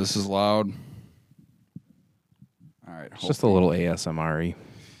 Sorry if this is loud. All right. It's just a little ASMR-y.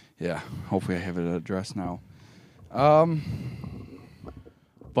 Yeah. Hopefully I have it addressed now.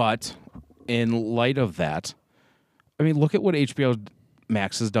 But in light of that, I mean, look at what HBO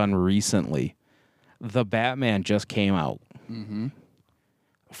Max has done recently. The Batman just came out. Mm-hmm.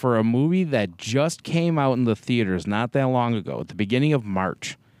 For a movie that just came out in the theaters not that long ago, at the beginning of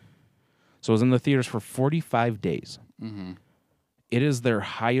March. So it was in the theaters for 45 days. Mm-hmm. It is their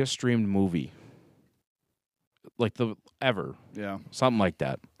highest streamed movie. Like ever. Yeah. Something like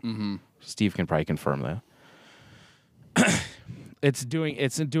that. Mm-hmm. Steve can probably confirm that. It's doing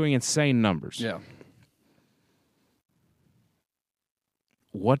insane numbers. Yeah.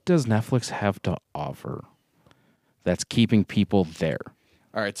 What does Netflix have to offer that's keeping people there?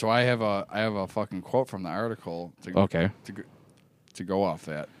 All right, so I have a fucking quote from the article to go off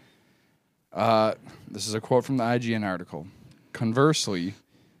that. This is a quote from the IGN article. Conversely,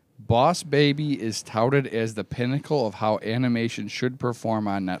 Boss Baby is touted as the pinnacle of how animation should perform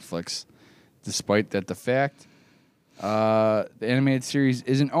on Netflix, despite that the fact the animated series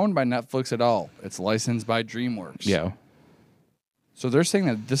isn't owned by Netflix at all. It's licensed by DreamWorks. Yeah. So they're saying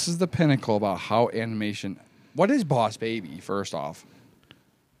that this is the pinnacle about how animation... What is Boss Baby, first off?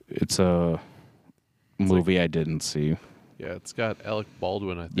 It's a movie I didn't see. Yeah, it's got Alec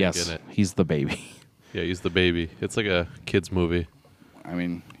Baldwin, I think, Yes, in it. he's the baby. Yeah, he's the baby. It's like a kid's movie. I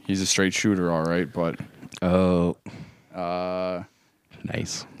mean, he's a straight shooter, all right, but... Oh.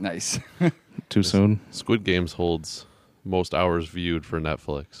 Nice. Nice. Too soon? Squid Games holds most hours viewed for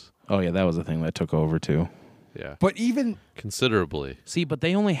Netflix. Oh, yeah, that was the thing that took over, too. Yeah. But even... Considerably. See, but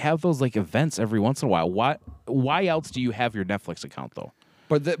they only have those, like, events every once in a while. Why else do you have your Netflix account, though?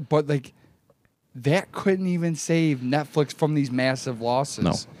 But that couldn't even save Netflix from these massive losses.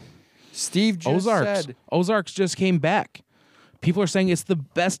 No. Steve just said... Ozarks just came back. People are saying it's the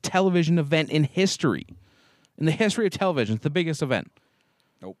best television event in history. In the history of television, it's the biggest event.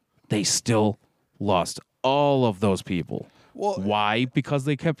 Nope. They still lost all of those people. Well, why? Because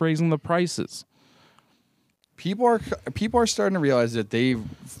they kept raising the prices. People are starting to realize that they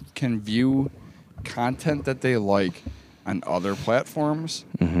can view content that they like on other platforms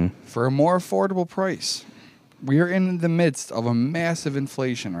for a more affordable price. We are in the midst of a massive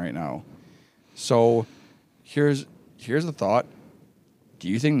inflation right now. So here's a thought. Do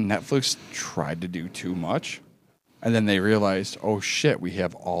you think Netflix tried to do too much? And then they realized, oh shit, we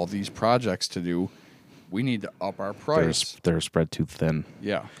have all these projects to do. We need to up our price. They're spread too thin.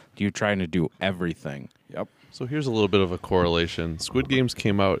 Yeah. You're trying to do everything. Yep. So here's a little bit of a correlation. Squid Games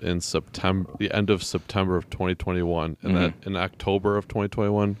came out in the end of September of 2021, and that in October of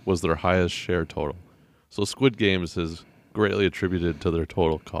 2021 was their highest share total. So Squid Games is greatly attributed to their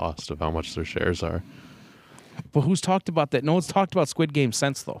total cost of how much their shares are. But who's talked about that? No one's talked about Squid Game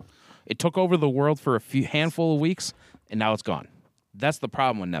since, though. It took over the world for a handful of weeks, and now it's gone. That's the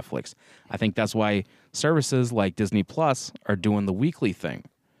problem with Netflix. I think that's why services like Disney Plus are doing the weekly thing,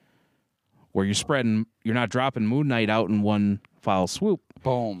 where you're not dropping Moon Knight out in one foul swoop.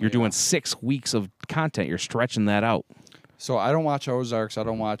 Boom. You're doing 6 weeks of content. You're stretching that out. So I don't watch Ozarks. I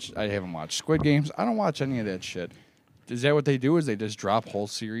haven't watched Squid Games. I don't watch any of that shit. Is that what they do? Is they just drop whole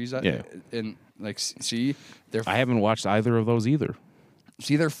series? Yeah. And like, see, I haven't watched either of those either.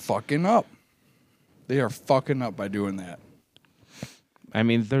 they're fucking up. They are fucking up by doing that. I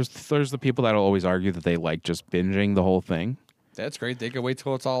mean, there's the people that'll always argue that they like just binging the whole thing, That's great. They could wait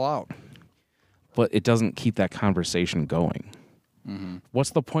till it's all out. but it doesn't keep that conversation going.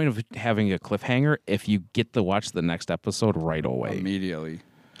 What's the point of having a cliffhanger if you get to watch the next episode right away? Immediately.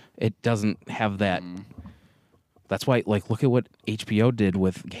 It doesn't have that. That's why, like, look at what HBO did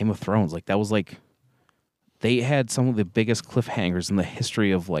with Game of Thrones. Like, that was like, they had some of the biggest cliffhangers in the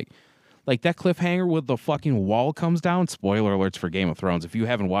history of like that cliffhanger with the fucking wall comes down. Spoiler alerts for Game of Thrones. If you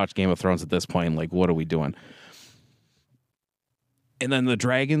haven't watched Game of Thrones at this point, like, what are we doing? And then the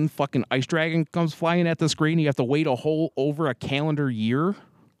dragon, fucking ice dragon, comes flying at the screen. You have to wait over a calendar year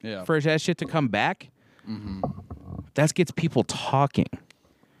for that shit to come back. That gets people talking.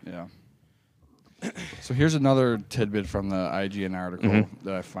 Yeah. So here's another tidbit from the IGN article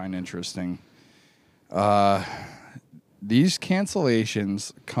that I find interesting. These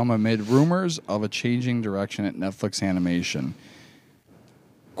cancellations come amid rumors of a changing direction at Netflix Animation.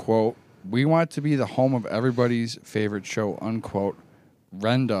 Quote, "We want to be the home of everybody's favorite show," unquote,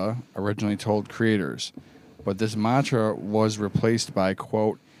 Renda originally told creators. But this mantra was replaced by,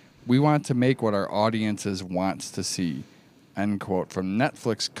 quote, "We want to make what our audiences wants to see," end quote, from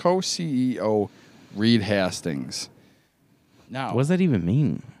Netflix co-CEO Reed Hastings. Now, What does that even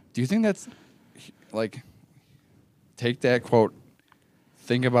mean? do you think that's, like, take that quote,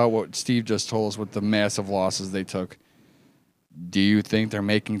 think about what Steve just told us with the massive losses they took. Do you think they're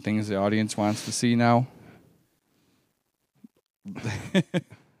making things the audience wants to see now?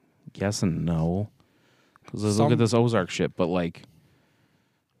 Yes and no. Because look at this Ozark shit, but like,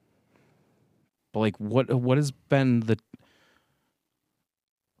 what has been the?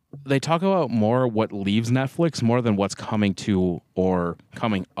 They talk about more what leaves Netflix more than what's coming to or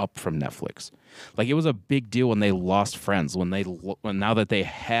coming up from Netflix. Like, it was a big deal when they lost Friends. When now that they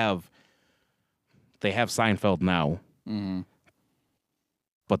have Seinfeld now,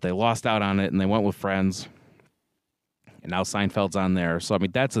 but they lost out on it and they went with Friends, and now Seinfeld's on there. So I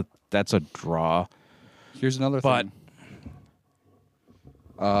mean, that's a draw. Here's another thing.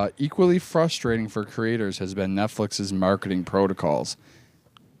 Equally frustrating for creators has been Netflix's marketing protocols.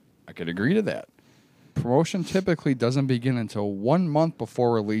 I could agree to that. Promotion typically doesn't begin until 1 month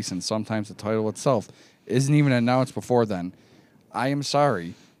before release, and sometimes the title itself isn't even announced before then. I am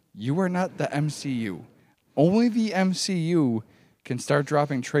sorry. You are not the MCU. Only the MCU can start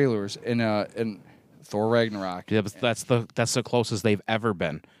dropping trailers in Thor Ragnarok. Yeah, but that's the closest they've ever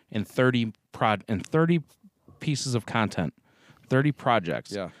been in 30 pieces of content, 30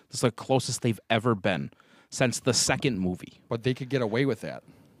 projects. Yeah. That's the closest they've ever been since the second movie. But they could get away with that.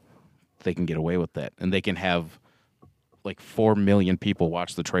 They can get away with that, and they can have like 4 million people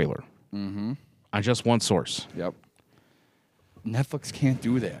watch the trailer on just one source. Yep. Netflix can't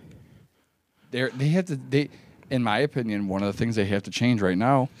do that. They have to. In my opinion, one of the things they have to change right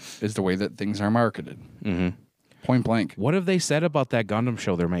now is the way that things are marketed. Point blank. What have they said about that Gundam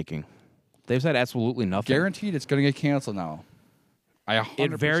show they're making? They've said absolutely nothing. Guaranteed, it's going to get canceled now. It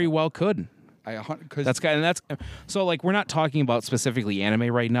very well could. So like, we're not talking about specifically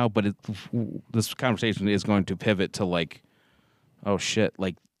anime right now, but this conversation is going to pivot to like, oh shit,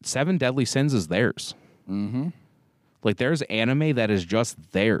 like Seven Deadly Sins is theirs. Like, there's anime that is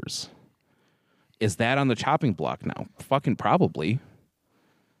just theirs. Is that on the chopping block now? Fucking probably.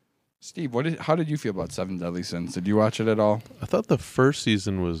 Steve, how did you feel about Seven Deadly Sins? Did you watch it at all? I thought the first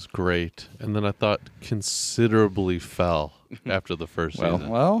season was great, and then I thought considerably fell after the first season.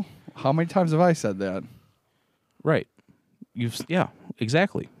 Well, how many times have I said that? Right. Yeah,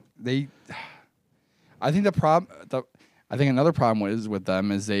 exactly. I think another problem with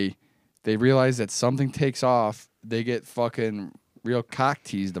them is they realize that something takes off, they get fucking real cock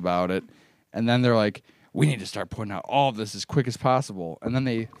teased about it, and then they're like, we need to start putting out all of this as quick as possible, and then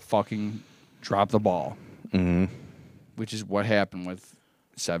they fucking drop the ball, which is what happened with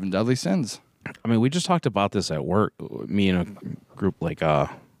Seven Deadly Sins. I mean, we just talked about this at work. Me and a group like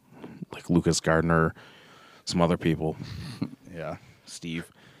Lucas Gardner, some other people. Yeah.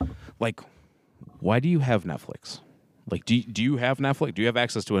 Steve. Like, why do you have Netflix? Like, do you have Netflix? Do you have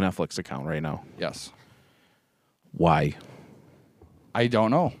access to a Netflix account right now? Yes. Why? I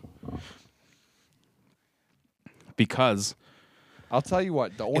don't know. Because I'll tell you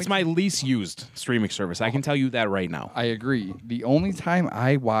what. it's my least used streaming service. I can tell you that right now. I agree. The only time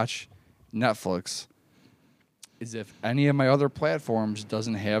I watch Netflix is if any of my other platforms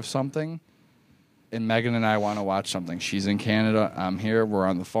doesn't have something, and Megan and I want to watch something. She's in Canada. I'm here. We're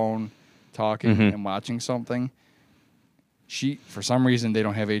on the phone talking and watching something. For some reason, they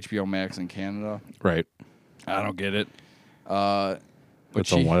don't have HBO Max in Canada. Right. I don't get it.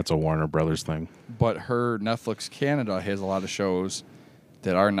 It's a Warner Brothers thing. But her Netflix Canada has a lot of shows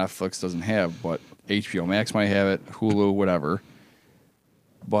that our Netflix doesn't have, but HBO Max might have it, Hulu, whatever.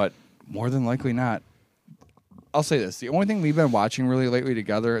 But more than likely not. I'll say this. The only thing we've been watching really lately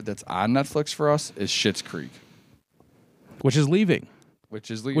together that's on Netflix for us is Schitt's Creek. Which is leaving.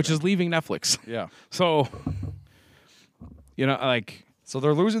 Which is leaving Netflix. Yeah. So, like... So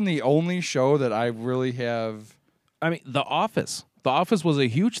they're losing the only show that I really have... I mean, The Office. The Office was a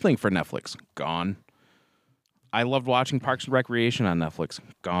huge thing for Netflix. Gone. I loved watching Parks and Recreation on Netflix.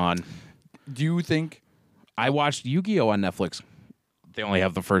 Gone. Do you think... I watched Yu-Gi-Oh! On Netflix. They only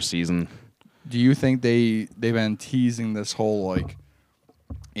have the first season. Do you think they've been teasing this whole, like,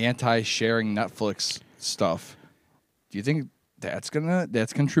 anti-sharing Netflix stuff? Do you think that's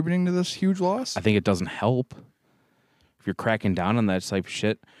contributing to this huge loss? I think it doesn't help. If you're cracking down on that type of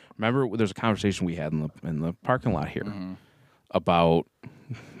shit. Remember, there's a conversation we had in the parking lot here about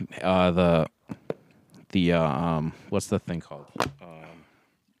the what's the thing called?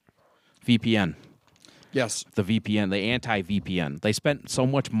 VPN. Yes. The VPN, the anti-VPN. They spent so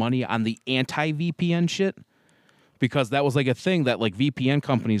much money on the anti-VPN shit because that was like a thing that like VPN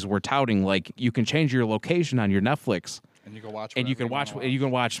companies were touting. Like you can change your location on your Netflix. And you can watch. And you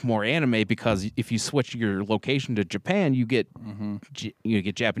can watch more anime because if you switch your location to Japan, you get you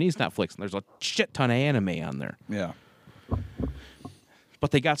get Japanese Netflix, and there's a shit ton of anime on there. Yeah.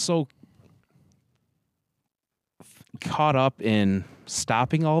 But they got so caught up in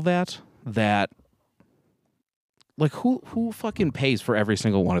stopping all that like who fucking pays for every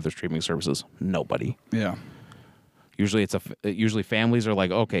single one of their streaming services? Nobody. Yeah. Usually usually families are like,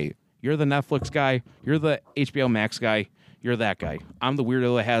 okay, you're the Netflix guy, you're the HBO Max guy, you're that guy. I'm the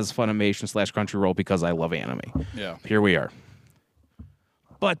weirdo that has Funimation/Crunchyroll because I love anime. Yeah. Here we are.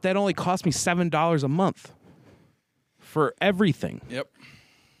 But that only cost me $7 a month for everything. Yep.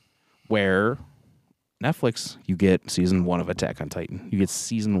 Where Netflix, you get season 1 of Attack on Titan. You get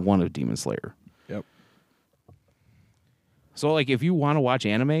season 1 of Demon Slayer. Yep. So, like, if you want to watch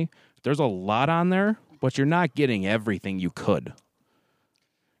anime, there's a lot on there, but you're not getting everything you could.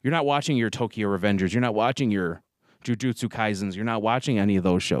 You're not watching your Tokyo Revengers. You're not watching your Jujutsu Kaisens. You're not watching any of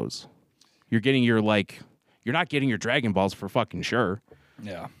those shows. You're getting your, like, you're not getting your Dragon Balls for fucking sure.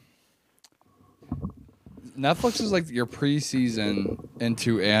 Yeah. Netflix is like your preseason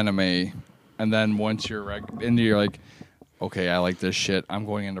into anime, and then once you're you're like, okay, I like this shit. I'm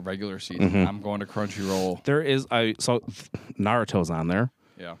going into regular season. I'm going to Crunchyroll. There is so Naruto's on there.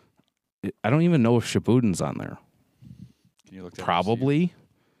 Yeah. I don't even know if Shibbuden's on there. Can you look that up? Probably.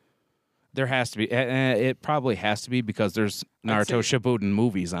 There has to be. It probably has to be because there's Naruto Shippuden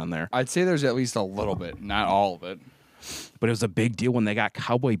movies on there. I'd say there's at least a little bit, not all of it. But it was a big deal when they got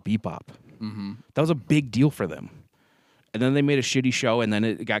Cowboy Bebop. Mm-hmm. That was a big deal for them. And then they made a shitty show, and then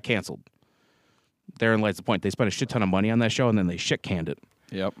it got canceled. Therein lies the point. They spent a shit ton of money on that show, and then they shit canned it.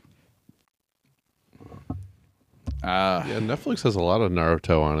 Yep. Yeah, Netflix has a lot of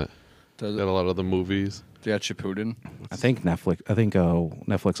Naruto on it. Does Got a lot of the movies. Yeah, Shippuden. I think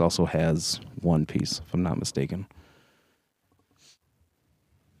Netflix also has One Piece, if I'm not mistaken.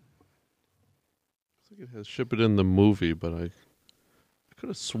 I think it has Ship It in the movie, but I could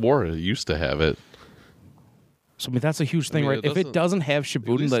have swore it used to have it. So I mean that's a huge thing, mean, right? If it doesn't have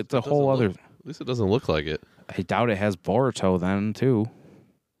Shippuden, that's a whole other. At least it doesn't look like it. I doubt it has Boruto then too.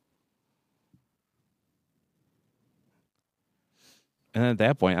 And at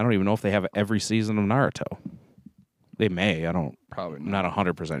that point, I don't even know if they have every season of Naruto. They may. I don't. Probably I'm not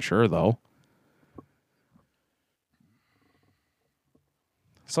 100% sure though.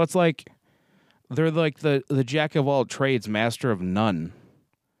 So it's like they're like the jack of all trades, master of none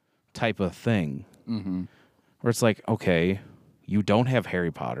type of thing. Mm-hmm. Where it's like, okay, you don't have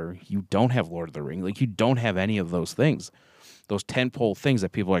Harry Potter, you don't have Lord of the Rings, like you don't have any of those things, those tentpole things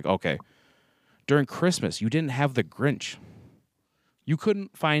that people are like, okay, during Christmas you didn't have The Grinch. You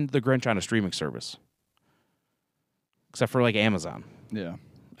couldn't find The Grinch on a streaming service, except for like Amazon. Yeah.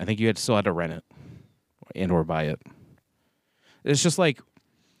 I think you still had to rent it and or buy it. It's just like,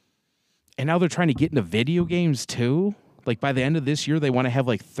 and now they're trying to get into video games too. Like by the end of this year, they want to have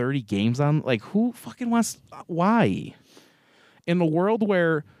like 30 games on. Like who fucking wants? Why? In the world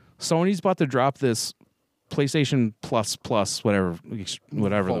where Sony's about to drop this PlayStation Plus, whatever Vulcan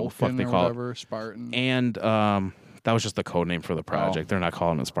the fuck they call it, Spartan, and that was just the code name for the project. They're not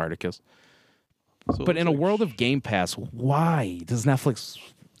calling it Spartacus. So But in a like world of Game Pass, why does Netflix?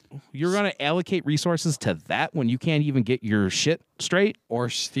 You're going to allocate resources to that when you can't even get your shit straight? or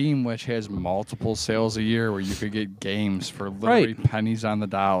Steam, which has multiple sales a year where you could get games for literally pennies on the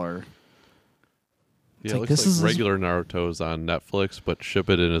dollar. Yeah, like, it looks this like is- regular Naruto's on Netflix, but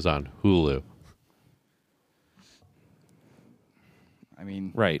Shippuden is on Hulu. I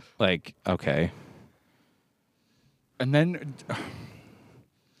mean, Right. Like, okay. and then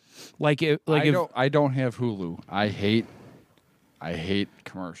Like, I don't have Hulu. I hate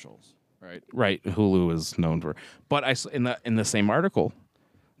commercials. Right. right, Hulu is known for. But in the same article,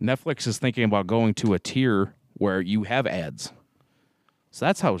 Netflix is thinking about going to a tier where you have ads. So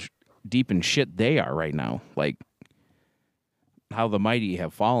that's how deep in shit they are right now. Like, how the mighty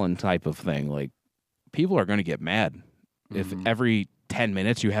have fallen type of thing. Like, people are going to get mad if every 10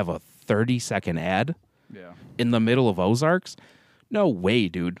 minutes you have a 30-second ad Yeah. in the middle of Ozarks. No way,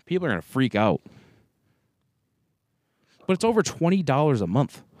 dude. People are going to freak out. But it's over $20 a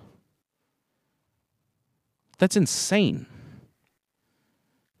month. That's insane.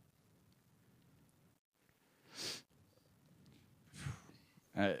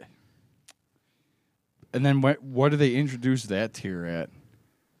 And then what do they introduce that tier at?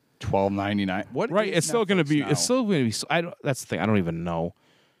 $12.99. What? Right, is it's still going to Netflix be. now? It's still going to be. I don't. That's the thing. I don't even know.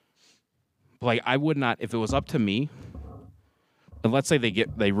 But like, I would not if it was up to me. And let's say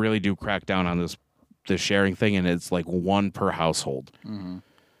they really do crack down on this sharing thing, and it's like one per household, and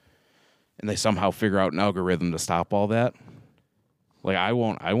they somehow figure out an algorithm to stop all that. Like, I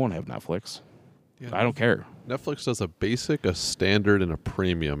won't have Netflix. Yeah. I don't care. Netflix does a basic, a standard, and a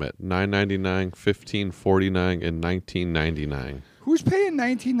premium at $9.99, $15.49, and $19.99. Who's paying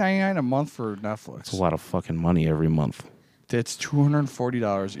 $19.99 a month for Netflix? It's a lot of fucking money every month. That's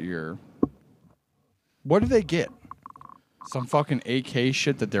 $240 a year. What do they get? Some fucking 8K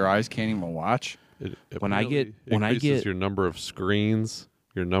shit that their eyes can't even watch? It When I get- increases your number of screens,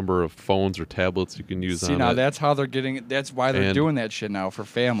 your number of phones or tablets you can use See, on now it. that's how they're getting it. That's why they're And- doing that shit now for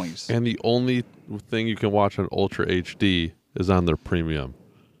families. And the only thing you can watch on Ultra HD is on their premium.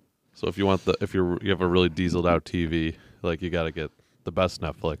 So if you want you have a really dieseled out TV, like, you got to get the best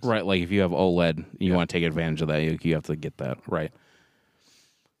Netflix. Right, like if you have OLED, you want to take advantage of that, you have to get that, right.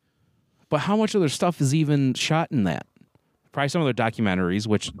 But how much of their stuff is even shot in that? Probably some of their documentaries,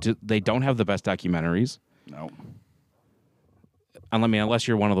 which they don't have the best documentaries. No. Unless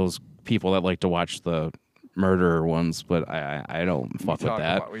you're one of those people that like to watch the murder ones, but I don't fuck with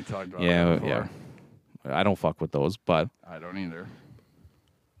that. We talked about Yeah, that before. yeah. I don't fuck with those, but I don't either.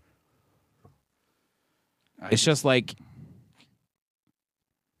 it's just like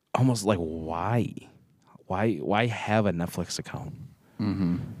almost like why have a Netflix account?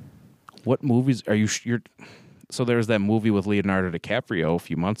 Mm-hmm. What movies are you're? So there's that movie with Leonardo DiCaprio a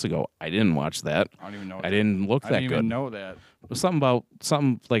few months ago. I didn't watch that. I don't even know. I didn't look that I didn't good. even know that. It was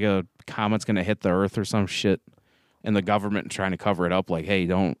something like a comet's gonna hit the Earth or some shit, and the government trying to cover it up. Like, hey,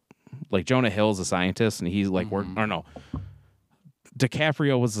 don't. Like, Jonah Hill's a scientist, and he's like,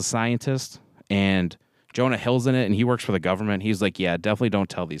 DiCaprio was a scientist, and Jonah Hill's in it, and he works for the government. He's like, yeah, definitely don't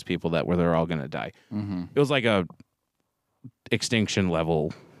tell these people that they're all gonna die. Mm-hmm. It was like a extinction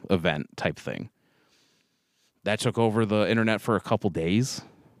level event type thing that took over the internet for a couple days,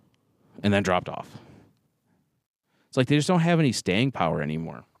 and then dropped off. It's like they just don't have any staying power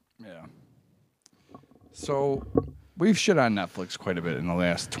anymore. Yeah. So we've shit on Netflix quite a bit in the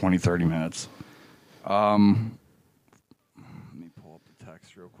last 20, 30 minutes. Let me pull up the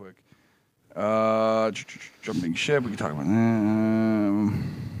text real quick. Jumping ship, we can talk about that.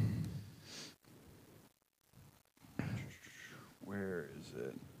 Where is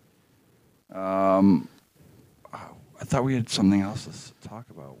it? I thought we had something else to talk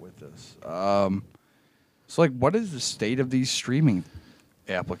about with this. So, like, what is the state of these streaming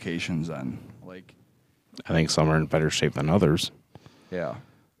applications then? Like, I think some are in better shape than others. yeah.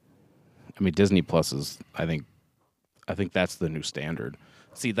 I mean, Disney Plus is, I think that's the new standard.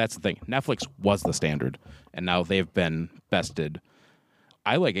 See, that's the thing. Netflix was the standard, and now they've been bested.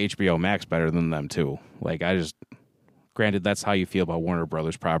 I like HBO Max better than them, too. Like, granted, that's how you feel about Warner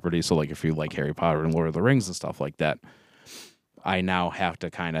Brothers property. So, like, if you like Harry Potter and Lord of the Rings and stuff like that, I now have to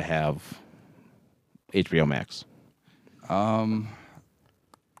kind of have HBO Max.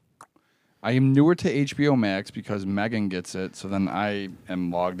 I am newer to HBO Max because Megan gets it, so then I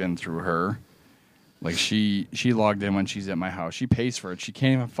am logged in through her. Like, she logged in when she's at my house. She pays for it. She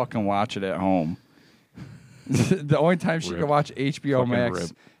can't even fucking watch it at home. The only time she can watch HBO Fucking Max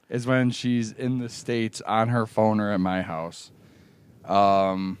rip. is when she's in the States on her phone or at my house.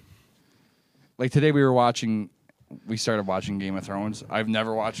 Like, today we started watching Game of Thrones. I've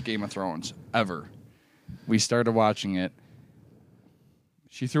never watched Game of Thrones, ever. We started watching it.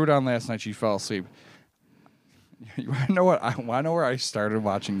 She threw it on last night. She fell asleep. You want to know what? I want to know where I started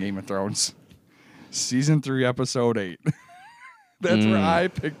watching Game of Thrones. Season 3, episode 8. That's where I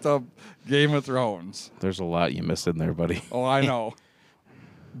picked up Game of Thrones. There's a lot you missed in there, buddy. Oh, I know.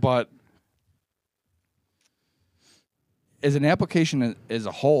 But as an application as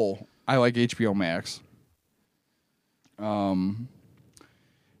a whole, I like HBO Max.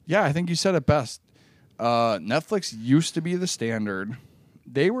 Yeah, I think you said it best. Netflix used to be the standard.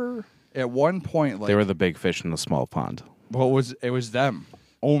 They were at one point like They were the big fish in the small pond. well, it was them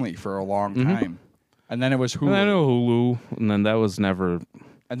only for a long time, and then it was Hulu, And I know Hulu, and then that was never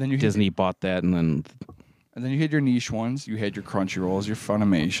and then you Disney bought that, and then and then you had your niche ones. You had your Crunchyrolls, your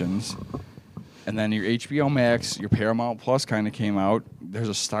Funimations, and then your HBO Max, your Paramount Plus kind of came out. There's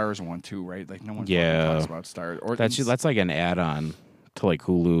a Stars one too, right? Like no one fucking Yeah. talks about Stars. Or that's like an add-on to like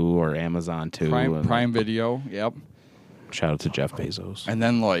Hulu or Amazon too. and Prime Video. Yep. Shout out to Jeff Bezos. And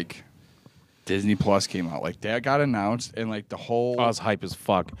then like Disney Plus came out. Like that got announced, and like the whole I was hype as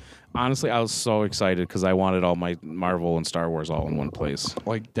fuck. Honestly, I was so excited because I wanted all my Marvel and Star Wars all in one place.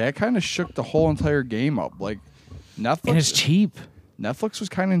 like that kind of shook the whole entire game up. Like Netflix, And it's cheap. Netflix was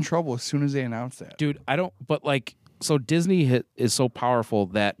kind of in trouble as soon as they announced that. Dude, I don't, but like, so Disney is so powerful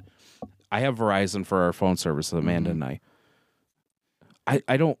that I have Verizon for our phone service, Amanda and I.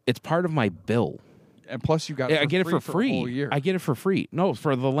 I don't, it's part of my bill. And plus, you got I get it for a free. whole year. I get it for free. No,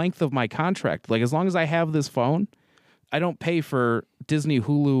 for the length of my contract. Like, as long as I have this phone, I don't pay for Disney,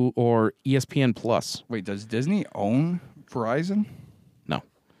 Hulu, or ESPN Plus. Wait, does Disney own Verizon? No.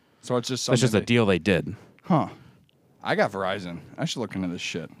 So it's just That's something just a deal they did. Huh. I got Verizon. I should look into this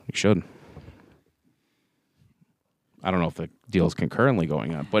shit. You should. I don't know if the deal is concurrently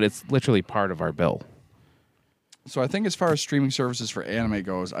going on, but it's literally part of our bill. So I think as far as streaming services for anime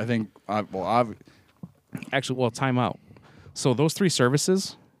goes, I think, Actually, well, time out. So those three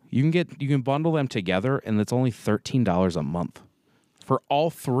services, you can bundle them together, and it's only $13 a month for all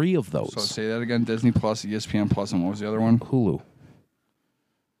three of those. so say that again, Disney Plus, ESPN Plus, and what was the other one? Hulu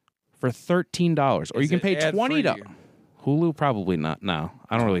for $13, or you Is can it pay ad-free? $20. Hulu probably not. No,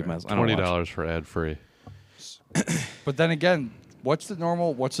 I don't really mess. I don't watch. $20 for ad free. But then again, what's the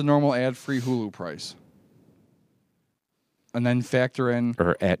normal ad-free Hulu price? And then factor in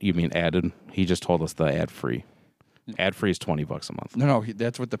Or you mean added? He just told us the ad free. Ad free is $20 a month. no,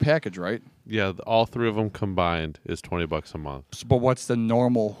 that's with the package, right? Yeah, all three of them combined is $20 a month. But what's the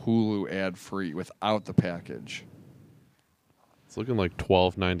normal Hulu ad-free without the package? It's looking like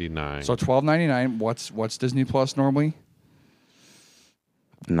 $12.99. So $12.99. What's Disney Plus normally?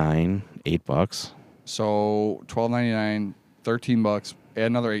 $8. So $12.99, $13. Add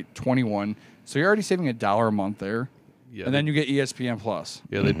another $8, $21. So you're already saving $1 a month there. yeah, And then you get ESPN Plus.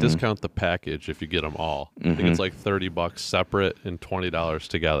 yeah, they discount the package if you get them all. I think it's like $30 separate and $20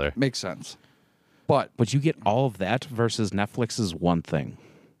 together. Makes sense. But But you get all of that versus Netflix's one thing.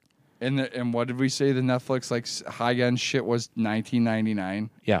 and what did we say the Netflix like high end shit was $19.99?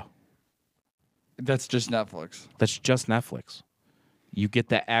 Yeah, That's just Netflix. that's just Netflix. You get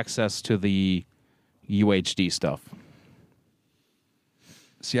the access to the UHD stuff.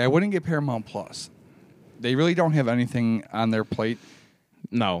 See, I wouldn't get Paramount Plus. They really don't have anything on their plate.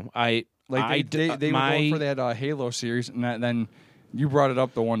 No, Like they were going for that Halo series, and then you brought it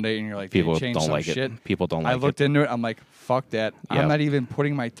up the one day, and you're like, People they changed don't some like it. shit. People don't I like looked it. into it. I'm like, fuck that. Yeah. I'm not even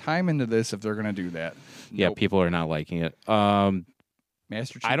putting my time into this if they're gonna do that. Yeah, Nope. people are not liking it.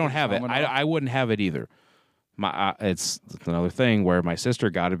 Master Chief I don't is have it. phenomenal. I wouldn't have it either. It's another thing where my sister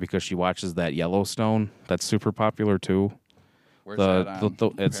got it because she watches that Yellowstone. That's super popular too. Where's that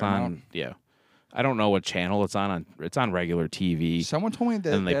on? It's Paramount? on. Yeah, I don't know what channel it's on. It's on regular TV, Someone told me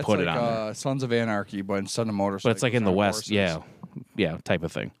that And they that's put it like, on there. Sons of Anarchy, but instead of motorcycles, but it's like in the on West. horses. Yeah, type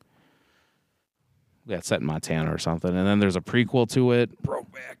of thing. Yeah, it's set in Montana or something. And then there's a prequel to it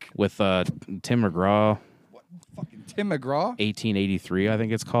Brokeback. with Tim McGraw, Fucking Tim McGraw. 1883, I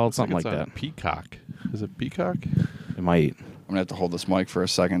think it's called, something It's like on that. Peacock. Is it Peacock? It might. I'm gonna have to hold this mic for a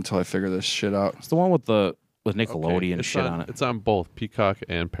second until I figure this shit out. It's the one with Nickelodeon Okay, and it's shit on it. It's on both Peacock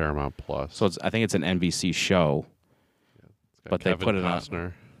and Paramount Plus. So I think it's an NBC show. It's got but they Kevin put it on-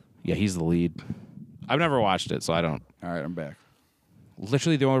 Costner. Yeah, he's the lead. I've never watched it, so I don't. All right, I'm back.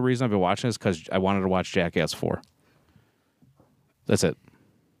 Literally, the only reason I've been watching is because I wanted to watch Jackass 4. That's it.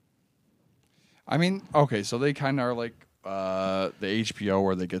 I mean, okay, so they kind of are like the HBO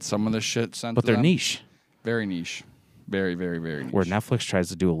where they get some of the shit sent But to they're them. niche. Very niche. Very, very, very niche. Where Netflix tries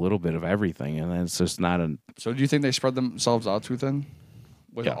to do a little bit of everything, and it's just not an. So do you think they spread themselves out too thin?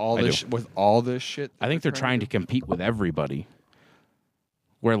 With Yeah, all I this do. with all this shit? I think they're trying to compete with everybody.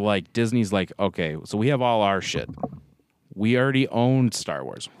 Where like Disney's like, okay, so we have all our shit. We already own Star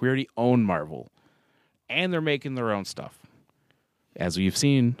Wars. We already own Marvel, and they're making their own stuff. As we've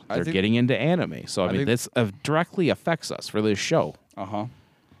seen, I they're think- getting into anime. So I mean, think- this directly affects us for this show. Uh-huh.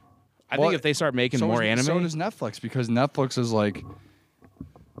 I Well, think if they start making more anime, So does Netflix, because Netflix is like,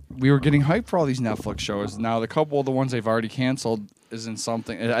 we were getting hyped for all these Netflix shows. Now the couple of the ones they've already canceled isn't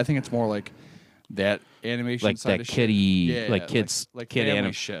something. I think it's more like that animation, like side that of kiddie, shit. Yeah, like kids, like kid family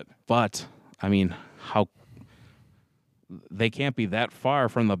anime shit. But I mean, how they can't be that far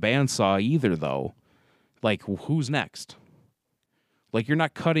from the bandsaw either, though. Like, who's next? Like, you're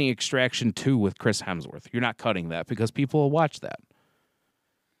not cutting Extraction 2 with Chris Hemsworth. You're not cutting that because people will watch that.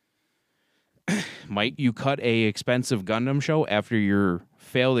 Might you cut a expensive Gundam show after your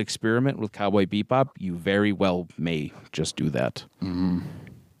failed experiment with Cowboy Bebop? You very well may just do that. Mm-hmm.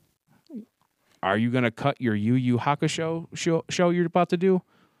 Are you going to cut your Yu Yu Hakusho show you're about to do?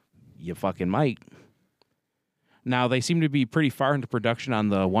 You fucking might. Now, they seem to be pretty far into production on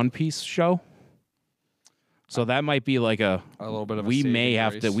the One Piece show. So that might be like a little bit of a we may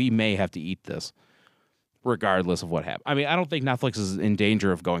saving have to eat this regardless of what happens. I mean, I don't think Netflix is in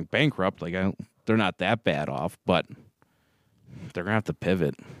danger of going bankrupt. Like, they're not that bad off, but they're going to have to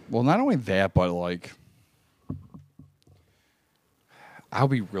pivot. Well, not only that, but like, I'll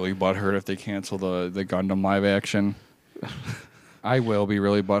be really butthurt if they cancel the Gundam live action. I will be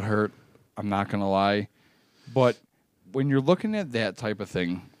really butthurt. I'm not going to lie. But when you're looking at that type of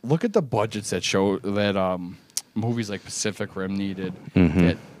thing, look at the budgets that show that movies like Pacific Rim needed,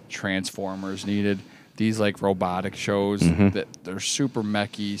 that Transformers needed. These like robotic shows that they're super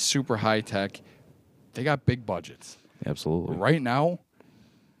mechy, super high tech. They got big budgets. Absolutely. Right now,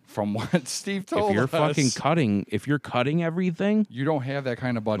 from what Steve told us, if you're cutting everything, you don't have that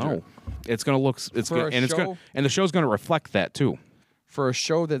kind of budget. no, it's going to look and the show's going to reflect that too. For a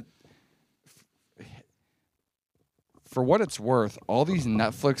show that, for what it's worth, all these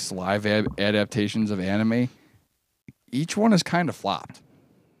Netflix live adaptations of anime, each one has kind of flopped.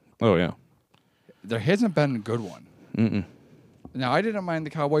 Oh yeah. There hasn't been a good one. Now, I didn't mind the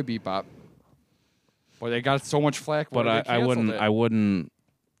Cowboy Bebop, but they got so much flack. But I wouldn't.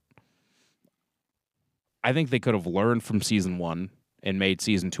 I think they could have learned from season 1 and made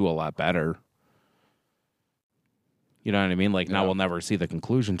season 2 a lot better. You know what I mean? Like, now we'll never see the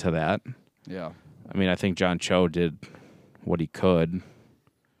conclusion to that. Yeah. I mean, I think John Cho did what he could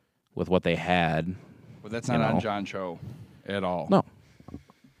with what they had. But that's not on John Cho at all. No.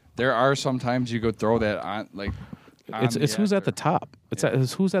 There are sometimes you could throw that on, like, it's who's at the top.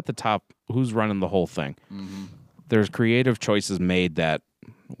 It's who's at the top, who's running the whole thing. There's creative choices made that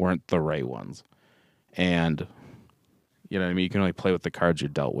weren't the right ones. And, you know what I mean? You can only play with the cards you're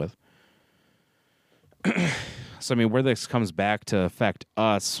dealt with. So, I mean, where this comes back to affect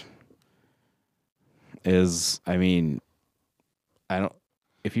us is, I mean,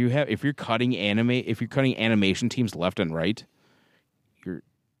 if you're cutting animation teams left and right, your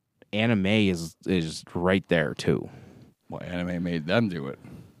anime is right there too. Well, anime made them do it.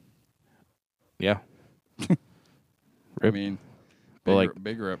 Yeah. I mean,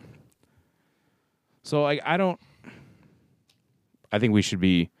 big rip. So I think we should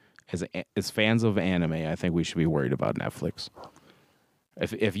be, as fans of anime, I think we should be worried about Netflix.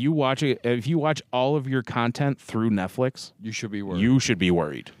 If you watch all of your content through Netflix, You should be worried. you should be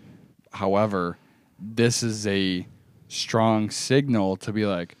worried. However, this is a strong signal to be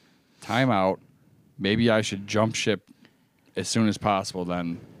like, time out. Maybe I should jump ship as soon as possible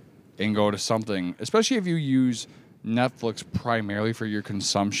then and go to something, especially if you use Netflix primarily for your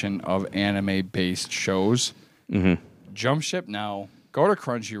consumption of anime-based shows. Jump ship now. Go to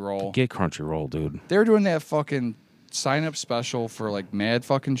Crunchyroll. Get Crunchyroll, dude. They're doing that fucking sign-up special for like mad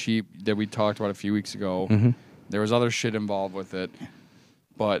fucking cheap that we talked about a few weeks ago. There was other shit involved with it.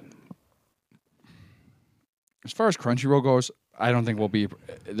 But as far as Crunchyroll goes, I don't think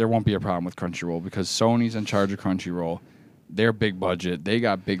there won't be a problem with Crunchyroll because Sony's in charge of Crunchyroll. They're big budget. They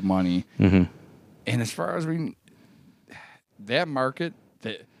got big money. And as far as that market,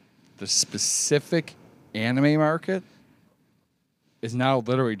 the specific anime market is now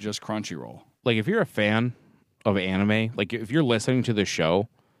literally just Crunchyroll. Like, if you're a fan of anime, like if you're listening to the show,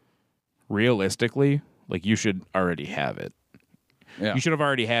 realistically, like you should already have it. Yeah. You should have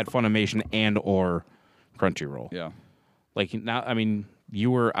already had Funimation and or Crunchyroll. Yeah. Like now, I mean,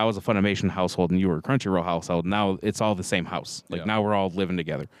 I was a Funimation household and you were a Crunchyroll household. Now it's all the same house. Like now we're all living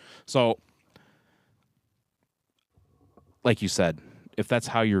together. So, like you said, if that's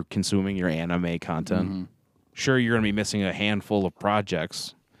how you're consuming your anime content, sure, you're going to be missing a handful of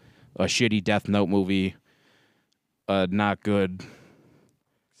projects. A shitty Death Note movie, not good.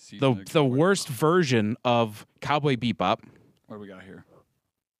 The worst version of Cowboy Bebop. What do we got here?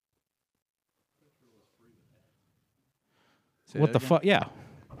 What the fuck? Yeah.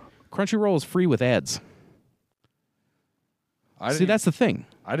 Crunchyroll is free with ads. See, that's the thing.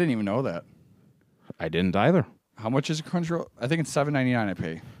 I didn't even know that. I didn't either. How much is a Crunchyroll? I think it's $7.99 I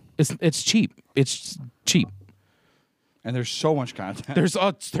pay. It's cheap. It's cheap. And there's so much content.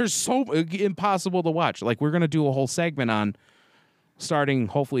 There's so impossible to watch. Like we're gonna do a whole segment on starting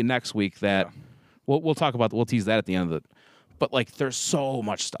hopefully next week that we'll talk about. We'll tease that at the end of it. But like there's so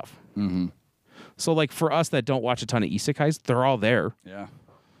much stuff. Mm-hmm. So like for us that don't watch a ton of isekais, they're all there. Yeah.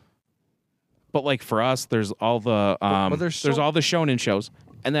 But like for us, there's all the there's all the shonen shows,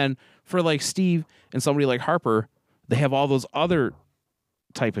 and then for like Steve and somebody like Harper, they have all those other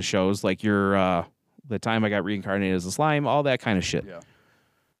type of shows like your the time I got reincarnated as a slime, all that kind of shit. Yeah.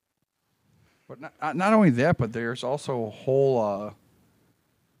 But not only that, but there's also a whole.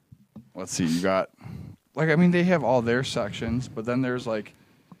 Let's see, you got they have all their sections, but then there's like,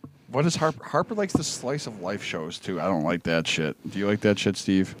 what is Harper? Harper likes the slice of life shows too. I don't like that shit. Do you like that shit,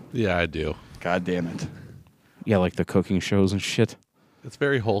 Steve? Yeah, I do. God damn it. Yeah, like the cooking shows and shit. It's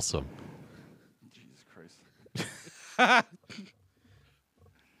very wholesome. Jesus Christ.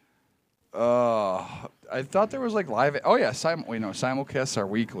 I thought there was like live. Oh yeah, simulcasts are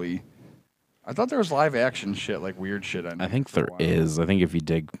weekly. I thought there was live action shit, like weird shit. I think there is. I think if you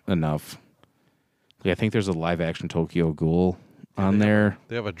dig enough, I think there's a live action Tokyo Ghoul on there.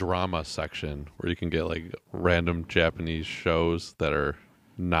 They have a drama section where you can get like random Japanese shows that are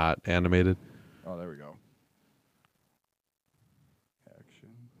not animated. Oh, there we go. Action.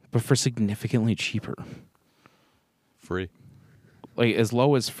 But for significantly cheaper. Free. Like as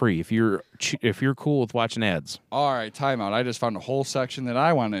low as free. If you're cool with watching ads. All right, timeout. I just found a whole section that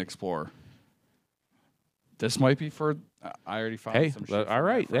I want to explore. This might be for. I already found some shit. All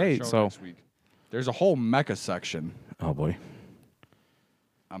right. For our Hey, show so next week. There's a whole mecha section. Oh boy.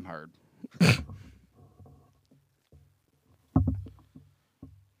 I'm hard.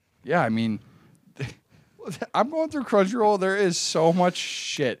 Yeah, I mean, I'm going through Crunchyroll. There is so much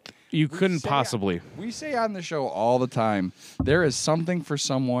shit. You couldn't possibly. We say on the show all the time, there is something for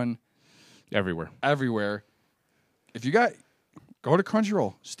someone Everywhere. If you go to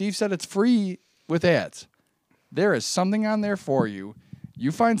Crunchyroll. Steve said it's free with ads. There is something on there for you.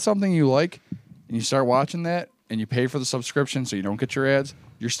 You find something you like, and you start watching that, and you pay for the subscription so you don't get your ads.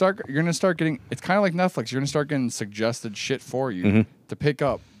 You're going to start getting. It's kind of like Netflix. You're going to start getting suggested shit for you to pick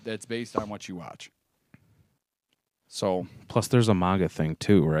up that's based on what you watch. So plus, there's a manga thing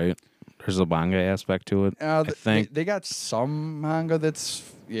too, right? There's a manga aspect to it. I think they got some manga that's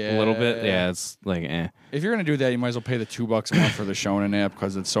a little bit. Yeah, it's like If you're gonna do that, you might as well pay the $2 a month for the Shonen app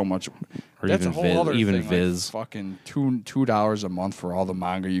because it's so much. Or that's even a whole other even thing, Viz. like fucking $2 a month for all the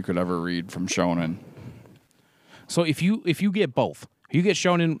manga you could ever read from Shonen. So if you get both, you get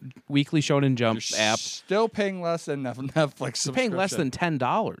Shonen Weekly Shonen Jump You're app. Still paying less than Netflix. You're paying less than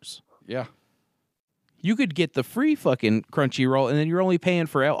 $10. Yeah. You could get the free fucking Crunchyroll, and then you're only paying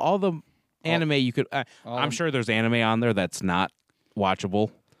for all the anime you could. I'm sure there's anime on there that's not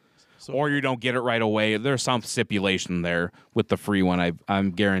watchable, or you don't get it right away. There's some stipulation there with the free one. I'm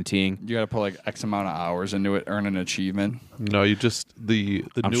guaranteeing. You got to put like X amount of hours into it, earn an achievement. No, you just the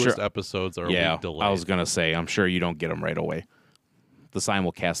newest sure, episodes are yeah. delayed. I was gonna say, I'm sure you don't get them right away. The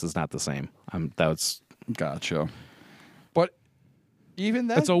simulcast is not the same. That's gotcha. But even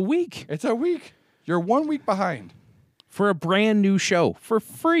then, it's a week. It's a week. You're 1 week behind for a brand new show for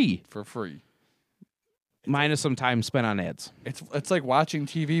free. Minus some time spent on ads. It's like watching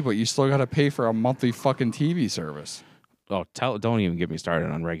TV, but you still got to pay for a monthly fucking TV service. Oh, don't even get me started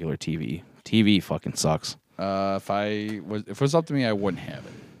on regular TV. TV fucking sucks. If it was up to me, I wouldn't have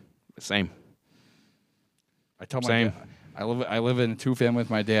it. Same. I tell my dad, I live in a 2-family with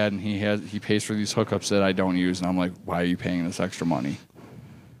my dad, and he pays for these hookups that I don't use, and I'm like, why are you paying this extra money?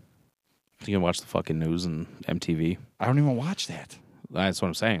 You can watch the fucking news and MTV. I don't even watch that. That's what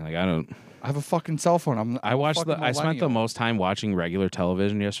I'm saying. Like I have a fucking cell phone. I spent the most time watching regular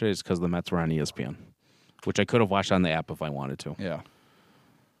television yesterday because the Mets were on ESPN, which I could have watched on the app if I wanted to. Yeah.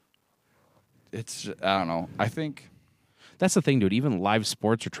 I don't know. I think that's the thing, dude. Even live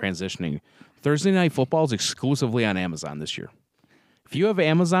sports are transitioning. Thursday Night Football is exclusively on Amazon this year. If you have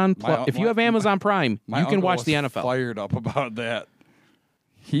Amazon, Amazon Prime, you can watch the NFL. Fired up about that.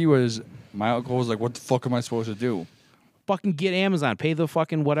 My uncle was like, "What the fuck am I supposed to do?" Fucking get Amazon. Pay the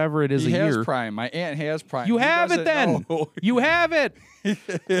fucking whatever it is he a has year. Prime. My aunt has Prime. You have it then. You have it.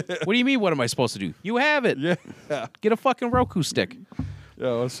 What do you mean? What am I supposed to do? You have it. Yeah. Get a fucking Roku stick.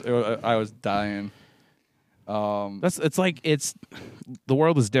 Yeah, I was dying. It's like the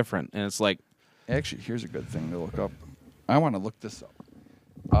world is different, and it's like actually here's a good thing to look up. I want to look this up.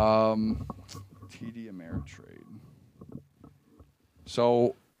 TD Ameritrade.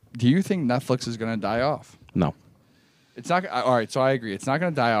 So, do you think Netflix is going to die off? No. It's not. All right, so I agree. It's not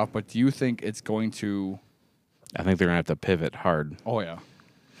going to die off, but do you think it's going to? I think they're going to have to pivot hard. Oh, yeah.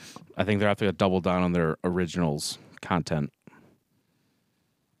 I think they have to double down on their originals content.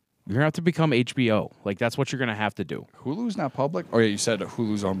 You're gonna have to become HBO. Like that's what you're gonna have to do. Hulu's not public? Oh, yeah, you said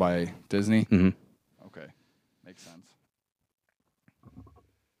Hulu's owned by Disney? Mm-hmm. Okay. Makes sense.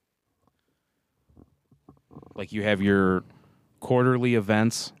 Like you have your quarterly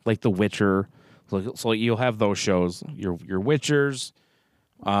events, like The Witcher. So you'll have those shows. Your Witchers.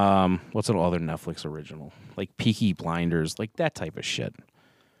 What's an other Netflix original? Like Peaky Blinders, like that type of shit.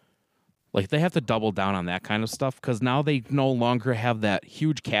 Like they have to double down on that kind of stuff because now they no longer have that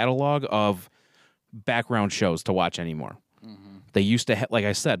huge catalog of background shows to watch anymore. Mm-hmm. They used to, like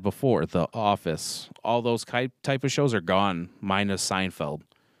I said before, The Office, all those type of shows are gone, minus Seinfeld,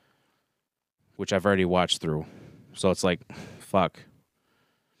 which I've already watched through. So it's like, fuck.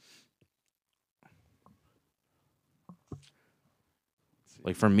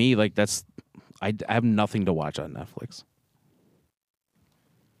 Like for me, like that's, I have nothing to watch on Netflix.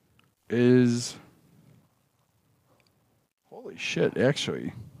 Holy shit,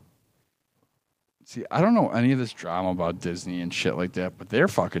 actually. See, I don't know any of this drama about Disney and shit like that, but their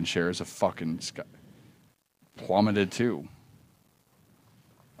fucking shares have fucking plummeted too.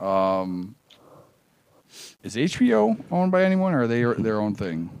 Is HBO owned by anyone, or are they their own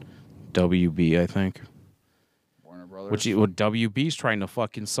thing? WB, I think. Warner Brothers? Which WB's trying to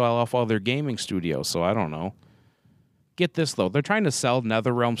fucking sell off all their gaming studios, so I don't know. Get this, though. They're trying to sell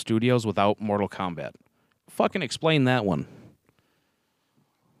NetherRealm Studios without Mortal Kombat. Fucking explain that one.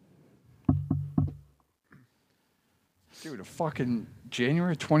 Dude, a fucking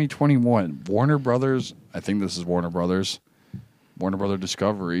January 2021, Warner Brothers, I think this is Warner Brothers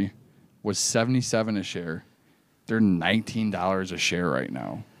Discovery, was $77 a share. They're $19 a share right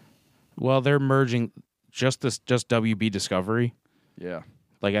now. Well, they're merging just WB Discovery. Yeah.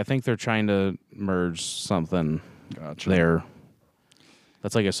 Like, I think they're trying to merge something Gotcha. there.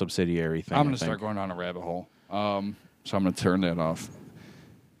 That's like a subsidiary thing. I'm going to start going down a rabbit hole. So I'm going to turn that off.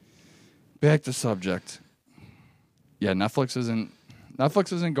 Back to subject. Yeah, Netflix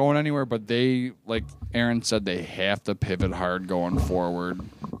isn't going anywhere, but they, like Aaron said, they have to pivot hard going forward.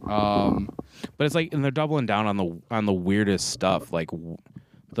 But it's like, and they're doubling down on the weirdest stuff, like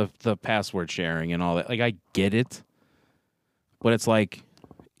the password sharing and all that. Like, I get it, but it's like,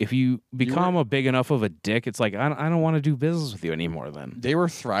 if you become a big enough of a dick, it's like, I don't want to do business with you anymore then. They were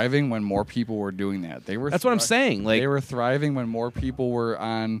thriving when more people were doing that. That's what I'm saying. Like, they were thriving when more people were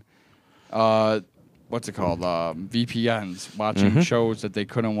on, what's it called? VPNs, watching shows that they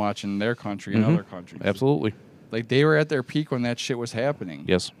couldn't watch in their country and other countries. Absolutely. Like, they were at their peak when that shit was happening.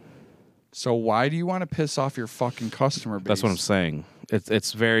 Yes. So why do you want to piss off your fucking customer base? That's what I'm saying.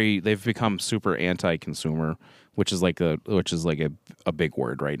 It's very, they've become super anti-consumer, which is like a big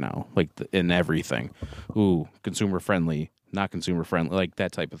word right now, like in everything. Ooh, consumer friendly, not consumer friendly, like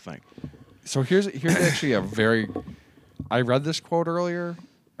that type of thing. So here's actually a very, I read this quote earlier,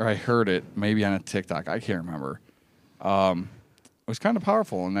 or I heard it maybe on a TikTok. I can't remember. It was kind of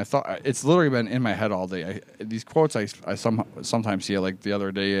powerful, and I thought it's literally been in my head all day. These quotes I sometimes see it. Like the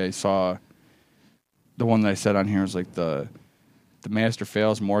other day, I saw the one that I said on here was like the master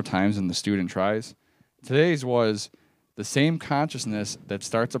fails more times than the student tries. Today's was the same consciousness that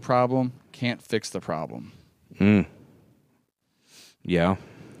starts a problem can't fix the problem. Yeah.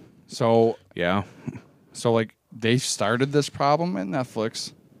 So Yeah. So like they started this problem at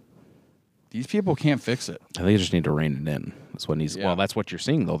Netflix. These people can't fix it. They just need to rein it in. That's what needs. Yeah. Well, that's what you're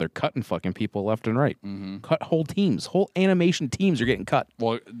seeing though. They're cutting fucking people left and right. Cut whole teams, whole animation teams are getting cut.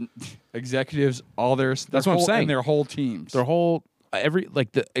 Well, executives, all their That's what I'm saying. and their whole teams. Their whole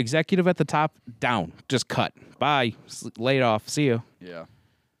like the executive at the top down, just cut. Bye, laid off. See ya. Yeah.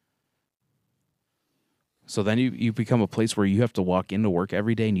 So then you become a place where you have to walk into work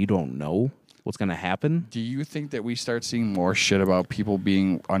every day and you don't know what's going to happen. Do you think that we start seeing more shit about people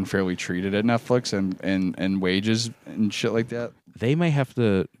being unfairly treated at Netflix and wages and shit like that? They may have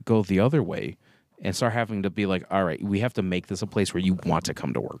to go the other way and start having to be like, all right, we have to make this a place where you want to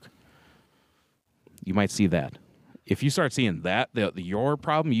come to work. You might see that. If you start seeing that, your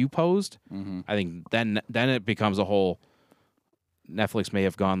problem you posed, I think then it becomes a whole. Netflix may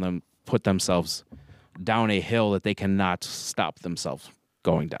have put themselves down a hill that they cannot stop themselves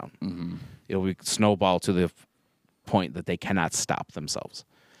going down. It'll be snowball to the point that they cannot stop themselves.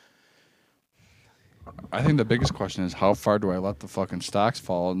 I think the biggest question is how far do I let the fucking stocks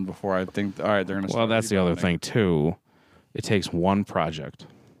fall and before I think, all right, they're going to. Well, that's the other thing too. It takes one project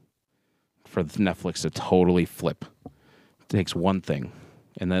for Netflix to totally flip. It takes one thing,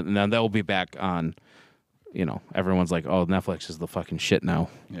 and then they'll be back on. You know, everyone's like, "Oh, Netflix is the fucking shit now."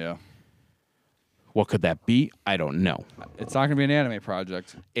 Yeah. What could that be? I don't know. It's not going to be an anime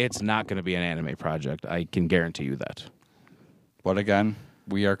project. It's not going to be an anime project. I can guarantee you that. But again,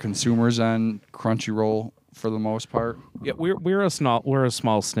 we are consumers on Crunchyroll for the most part. Yeah, we're a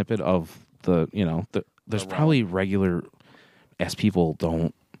small snippet of the, there's probably regular ass people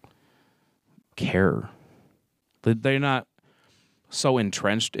don't care. They're not so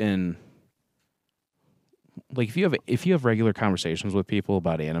entrenched in, like, if you have regular conversations with people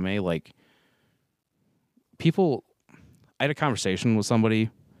about anime, like, people, I had a conversation with somebody.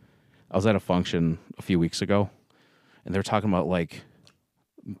 I was at a function a few weeks ago, and they were talking about like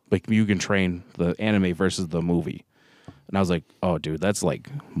Mugen Train, the anime versus the movie, and I was like, "Oh, dude, that's like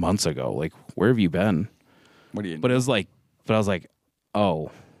months ago. Like, where have you been?" What do you? But I was like,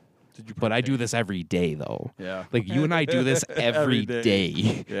 "Oh." Did you? But I do this every day, though. Yeah. Like, you and I do this every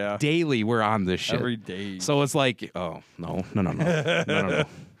day. Yeah. Daily, we're on this shit. Every day. So it's like, oh, no.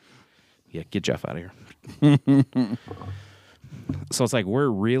 Yeah, get Jeff out of here. So it's like we're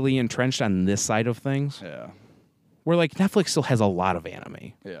really entrenched on this side of things. Yeah. Where, like, Netflix still has a lot of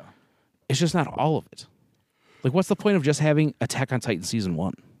anime. Yeah. It's just not all of it. Like, what's the point of just having Attack on Titan Season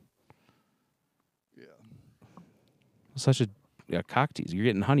 1? Yeah. Such a cock tease. You're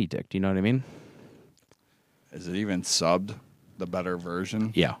getting honey dicked, you know what I mean? Is it even subbed? The better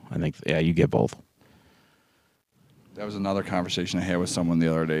version? Yeah, I think, you get both. That was another conversation I had with someone the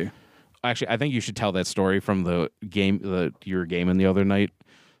other day. Actually, I think you should tell that story from the game, you were gaming the other night.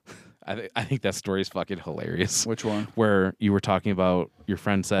 I think that story is fucking hilarious. Which one? Where you were talking about your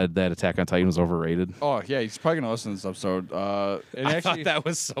friend said that Attack on Titan was overrated. Oh, yeah, he's probably going to listen to this episode. And I actually, thought that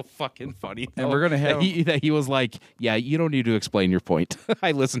was so fucking funny. And we're gonna have that he was like, yeah, you don't need to explain your point.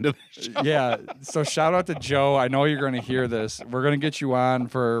 I listened to this show. Yeah, so shout out to Joe. I know you're going to hear this. We're going to get you on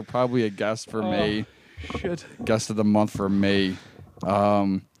for probably a guest for May. Shit. Guest of the month for May.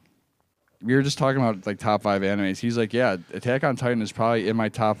 We were just talking about like top 5 animes. He's like, yeah, Attack on Titan is probably in my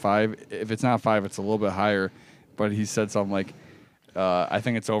top 5. If it's not 5, it's a little bit higher. But he said something like, I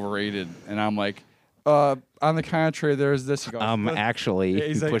think it's overrated. And I'm like, on the contrary, there's this. He goes, Actually, Yeah,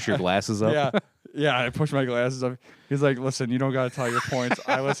 he's you like, push your glasses up. Yeah, I push my glasses up. He's like, listen, you don't got to tell your points.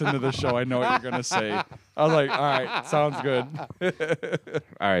 I listen to the show. I know what you're going to say. I was like, all right, sounds good.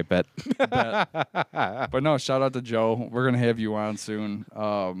 All right, bet. But no, shout out to Joe. We're going to have you on soon.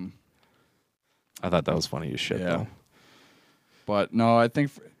 I thought that was funny as shit, though. But no, I think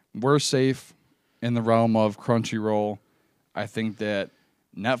we're safe in the realm of Crunchyroll. I think that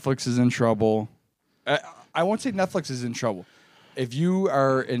Netflix is in trouble. I won't say Netflix is in trouble. If you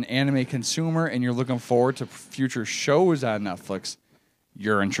are an anime consumer and you're looking forward to future shows on Netflix,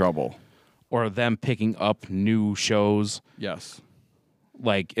 you're in trouble. Or them picking up new shows. Yes.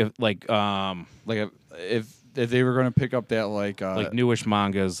 Like if they were going to pick up that like newish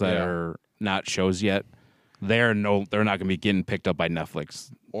mangas that are not shows yet, they're not going to be getting picked up by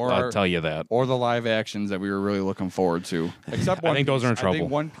Netflix. Or I'll tell you that. or the live actions that we were really looking forward to. Except One I think those Piece. are in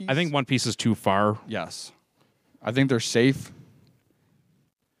trouble. I think One Piece is too far. Yes. I think they're safe.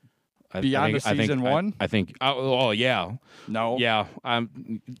 Beyond season 1? I think. Oh yeah. No. Yeah.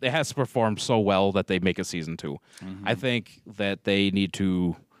 It has to perform so well that they make a season 2. Mm-hmm. I think that they need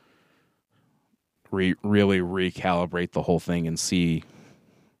to really recalibrate the whole thing and see.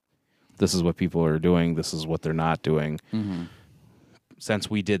 This is what people are doing. This is what they're not doing. Mm-hmm. Since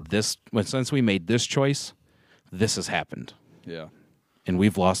we made this choice, this has happened. Yeah. And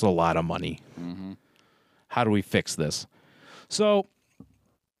we've lost a lot of money. Mm-hmm. How do we fix this? So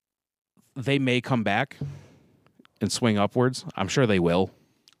they may come back and swing upwards. I'm sure they will.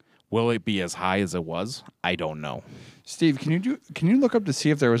 Will it be as high as it was? I don't know. Steve, can you look up to see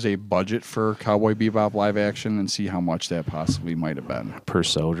if there was a budget for Cowboy Bebop live action and see how much that possibly might have been? Per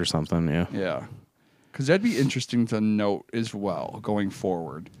sode or something, yeah. Yeah. Because that'd be interesting to note as well going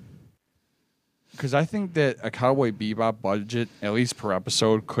forward. Because I think that a Cowboy Bebop budget, at least per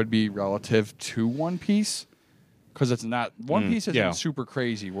episode, could be relative to One Piece. Because it's not One Piece isn't super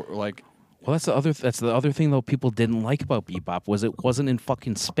crazy. Like, well, that's the other thing though people didn't like about Bebop was it wasn't in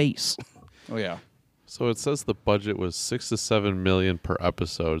fucking space. oh yeah, So it says the budget was 6 to 7 million per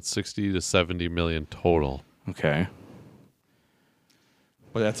episode, 60 to 70 million total. Okay.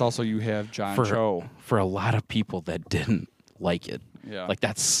 but that's also you have John Cho. For a lot of people that didn't like it. Yeah, Like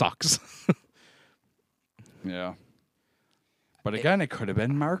that sucks. yeah. But again, it could have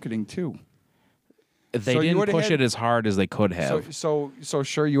been marketing too. They So you didn't would've push had- it as hard as they could have. So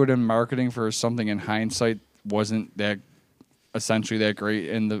sure, you would have been marketing for something in hindsight wasn't that essentially that great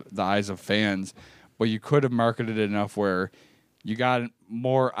in the eyes of fans, but you could have marketed it enough where you got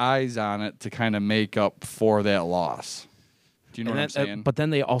more eyes on it to kind of make up for that loss. Do you know what I'm saying? But then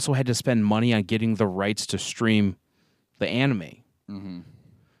they also had to spend money on getting the rights to stream the anime. Mm-hmm.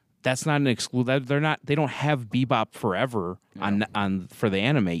 That's not an exclusive. They're not. They don't have Bebop forever on for the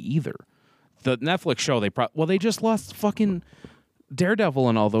anime either. The Netflix show they just lost fucking Daredevil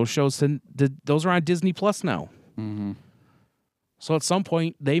and all those shows. And those are on Disney Plus now. Mm-hmm. So at some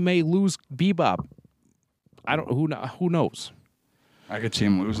point they may lose Bebop. Who knows? I could see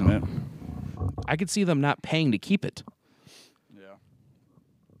him losing it. I could see them not paying to keep it. Yeah.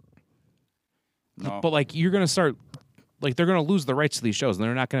 No. But like you're gonna start, like they're gonna lose the rights to these shows, and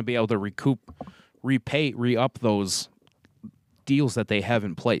they're not gonna be able to re-up those deals that they have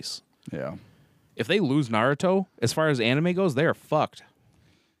in place. Yeah. If they lose Naruto, as far as anime goes, they are fucked.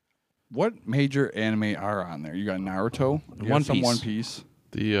 What major anime are on there? You got Naruto, One Piece. One Piece.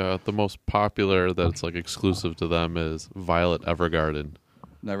 The most popular that's like exclusive to them is Violet Evergarden.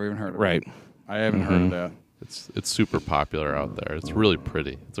 Never even heard of it. Right. I haven't heard of that. It's super popular out there. It's really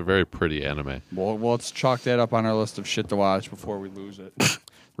pretty. It's a very pretty anime. Well, let's chalk that up on our list of shit to watch before we lose it.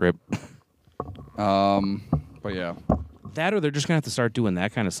 Rip. But yeah. That or they're just gonna have to start doing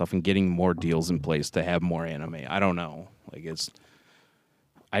that kind of stuff and getting more deals in place to have more anime. I don't know. Like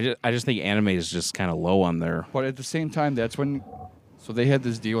I just think anime is just kind of low on there. But at the same time, that's when. So they had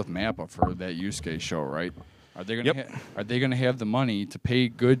this deal with Mappa for that Yusuke show, right? Are they gonna? Yep. Are they gonna have the money to pay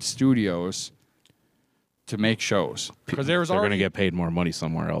good studios to make shows? Because They're already gonna get paid more money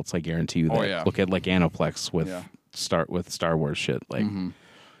somewhere else. I guarantee you that. Oh, yeah. Look at like Aniplex with Yeah. Star Wars shit. Like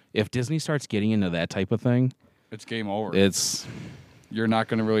if Disney starts getting into that type of thing, it's game over. it's You're not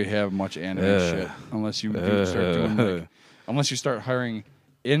gonna really have much anime shit unless you do start doing. Unless you start hiring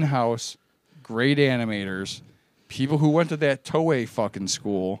in-house great animators, people who went to that Toei fucking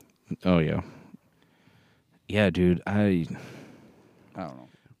school. oh yeah. Yeah, dude. I don't know.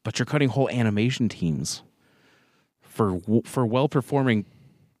 But you're cutting whole animation teams for well-performing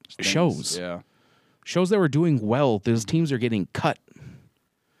shows. Yeah. Shows that were doing well, those teams are getting cut.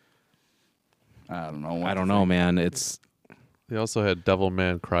 I don't know. I don't know, man. It's They also had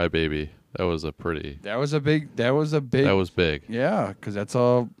Devilman Crybaby. That was That was a big. that was big. Yeah, because that's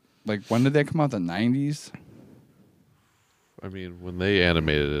all. Like, when did that come out? The 90s? I mean, when they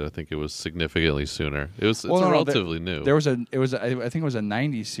animated it, I think it was significantly sooner. It's Well, no, relatively new. There was I think it was a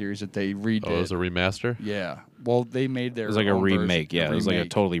 90s series that they redid. Oh, it was a remaster? Yeah. Well, they made their it was like a own version- remake. Yeah, it was like a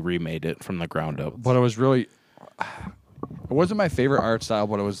remake. totally remade it from the ground up. But it was really. It wasn't my favorite art style,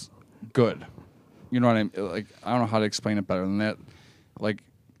 but it was good. You know what I mean? Like, I don't know how to explain it better than that. Like,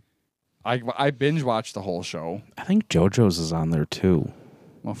 I binge watched the whole show. I think JoJo's is on there too.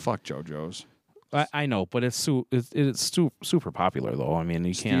 Well, fuck JoJo's. I know, but it's super popular though. I mean,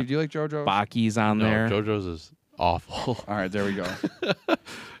 you Steve, can't. do you like JoJo's? Baki's on No, there. JoJo's is awful. All right, there we go. It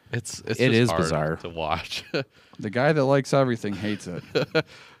It just is hard bizarre. to watch. The guy that likes everything hates it.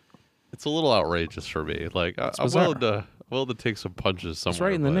 It's a little outrageous for me. Like I'm bizarre. willing to take some punches somewhere. It's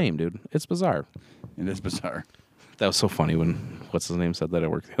right in the but name, dude. It's bizarre. It is bizarre. That was so funny when what's his name said that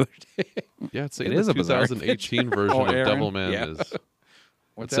at work the other day. Yeah, it's saying It is the a bizarre 2018 version Oh, of Aaron? Devilman Yeah. is.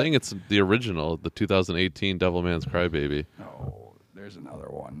 What's It's saying it's the original, the 2018 Devilman's Crybaby. Oh, there's another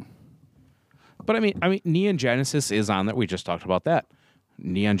one. But I mean, Neon Genesis is on there. We just talked about that.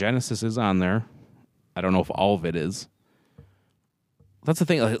 Neon Genesis is on there. I don't know if all of it is. That's the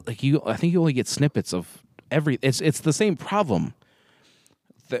thing. Like you, I think you only get snippets of every. It's the same problem.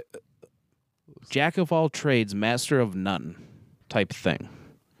 The jack of all trades, master of none, type thing.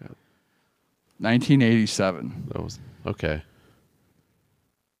 1987. That was okay.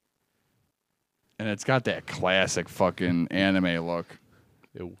 And it's got that classic fucking anime look.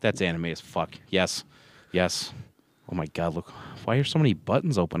 That's anime as fuck. Yes, yes. Oh my god! Look, why are so many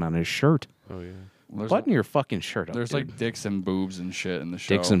buttons open on his shirt? Oh yeah. There's, Button your fucking shirt up. there's dude. like dicks and boobs and shit in the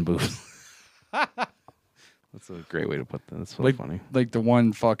show. dicks and boobs. That's a great way to put that. That's so like, funny. like the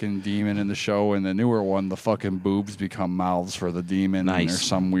one fucking demon in the show, and the newer one, the fucking boobs become mouths for the demon. Nice. And there's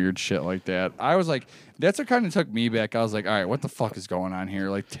some weird shit like that. I was like, that's what kind of took me back. I was like, all right, what the fuck is going on here?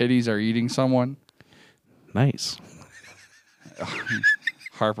 Like, titties are eating someone. Nice.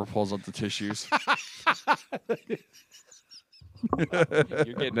 Harper pulls up the tissues.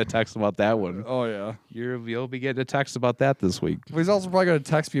 You're getting a text about that one. Oh, yeah. You'll be getting a text about that this week. He's also probably going to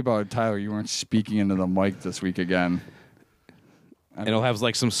text me about Tyler. You weren't speaking into the mic this week again. And it'll have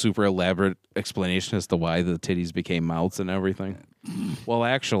like some super elaborate explanation as to why the titties became mouths and everything. Well,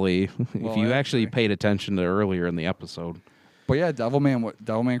 actually, if you actually paid attention to earlier in the episode. But yeah, Devilman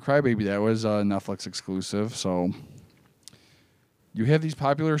Crybaby, that was a Netflix exclusive. So you have these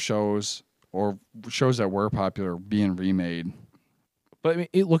popular shows or shows that were popular being remade. But I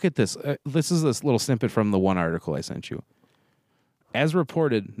mean, look at this. This is this little snippet from the one article I sent you. As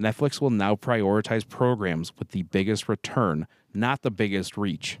reported, Netflix will now prioritize programs with the biggest return, not the biggest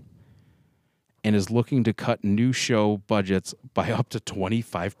reach, and is looking to cut new show budgets by up to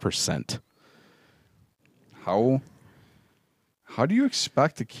 25%. How do you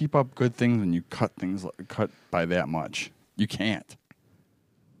expect to keep up good things when you cut by that much? You can't.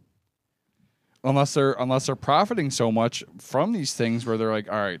 Unless they're profiting so much from these things where they're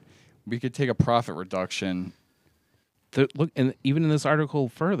like, all right, we could take a profit reduction. Look, and even in this article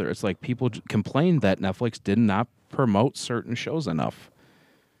further, it's like people complained that Netflix did not promote certain shows enough.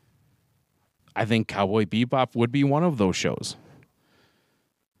 I think Cowboy Bebop would be one of those shows.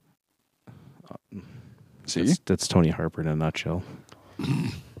 See? That's Tony Harper in a nutshell.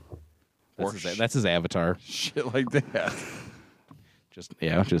 That's his avatar. Shit like that. Just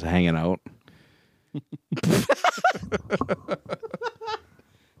hanging out.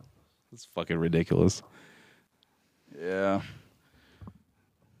 It's fucking ridiculous. Yeah.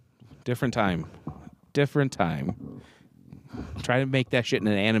 Different time. Try to make that shit in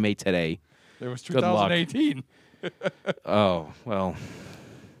an anime today. It was Good luck. 2018. Oh, well.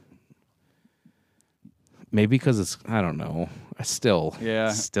 Maybe because it's, I don't know. Still.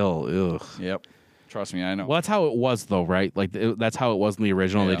 Ugh. Yep. Trust me, I know. Well, that's how it was, though, right? Like, that's how it was in the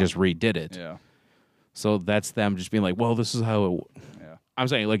original. Yeah. They just redid it. Yeah. So that's them just being like, well, this is how it... Yeah. I'm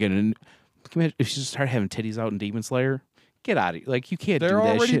saying, like, if you just start having titties out in Demon Slayer, get out of here. Like, you can't They're do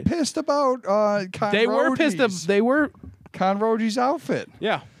that already shit. pissed about Conroji's. They were pissed. They were... Conroji's outfit.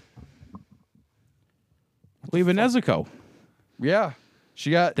 Yeah. Leaving Nezuko. Yeah.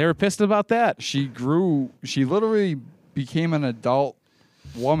 They were pissed about that. She literally became an adult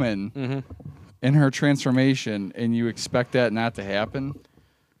woman in her transformation, and you expect that not to happen?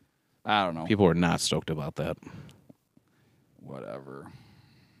 I don't know. People were not stoked about that. Whatever.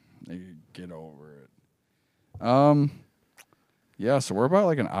 They could get over it. Yeah, so we're about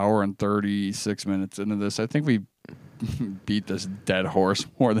like an hour and 36 minutes into this. I think we beat this dead horse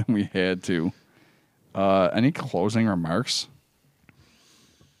more than we had to. Any closing remarks?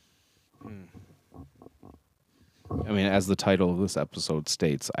 I mean, as the title of this episode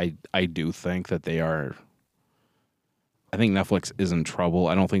states, I do think that they are... I think Netflix is in trouble.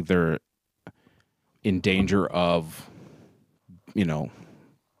 I don't think they're in danger of,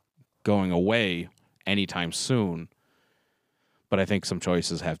 going away anytime soon. But I think some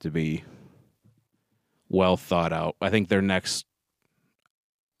choices have to be well thought out. I think their next...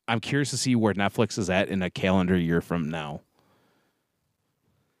 I'm curious to see where Netflix is at in a calendar year from now.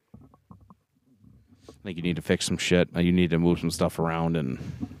 I think you need to fix some shit. You need to move some stuff around, and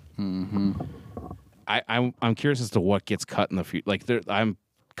I'm curious as to what gets cut in the future. Like,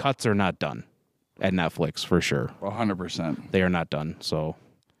 cuts are not done at Netflix for sure. 100%. They are not done. So,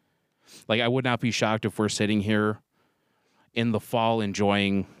 like, I would not be shocked if we're sitting here in the fall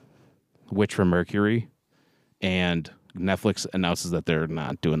enjoying Witch from Mercury, and Netflix announces that they're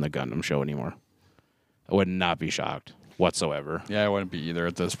not doing the Gundam show anymore. I would not be shocked whatsoever. Yeah, I wouldn't be either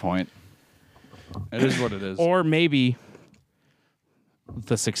at this point. It is what it is. Or maybe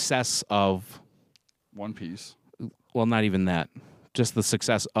the success of... One Piece. Well, not even that. Just the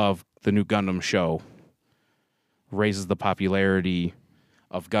success of the new Gundam show raises the popularity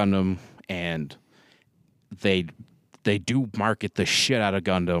of Gundam, and they do market the shit out of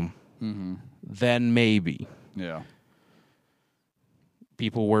Gundam. Then maybe. Yeah.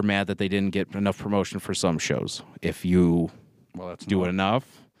 People were mad that they didn't get enough promotion for some shows. If you do it enough,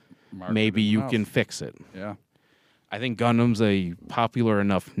 maybe you can fix it. Yeah. I think Gundam's a popular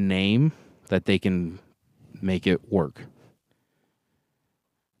enough name that they can make it work.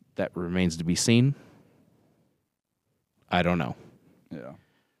 That remains to be seen. I don't know. Yeah.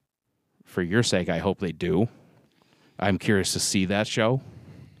 For your sake, I hope they do. I'm curious to see that show,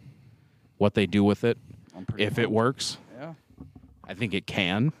 what they do with it, if it works. Yeah. I think it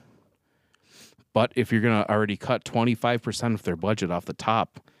can. But if you're going to already cut 25% of their budget off the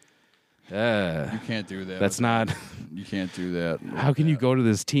top, you can't do that. That's not... You can't do that. How can you go to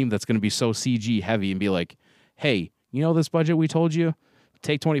this team that's going to be so CG heavy and be like, hey, this budget we told you?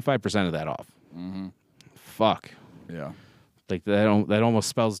 Take 25% of that off. Fuck. Yeah. Like, that almost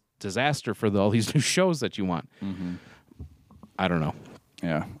spells disaster for all these new shows that you want. I don't know.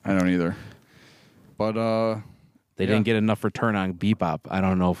 Yeah, I don't either. But, They didn't get enough return on Bebop. I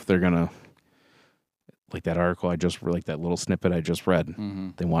don't know if they're going to... Like that article like that little snippet I just read.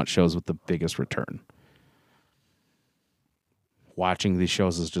 They want shows with the biggest return. Watching these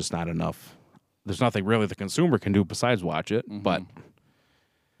shows is just not enough. There's nothing really the consumer can do besides watch it. But,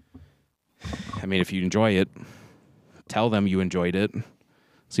 I mean, if you enjoy it, tell them you enjoyed it.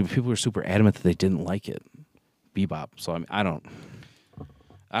 See, but people are super adamant that they didn't like it. Bebop. So, I mean, I don't...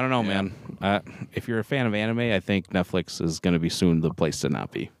 I don't know, man. If you're a fan of anime, I think Netflix is going to be soon the place to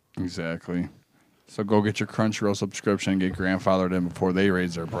not be. Exactly. So go get your Crunchyroll subscription and get grandfathered in before they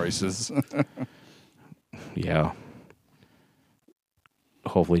raise their prices. Yeah.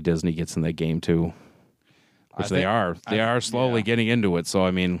 Hopefully Disney gets in that game too. Which they are. They are slowly getting into it. So,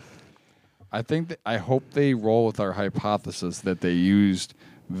 I mean, I hope they roll with our hypothesis that they used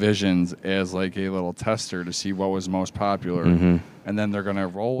Visions as like a little tester to see what was most popular, and then they're gonna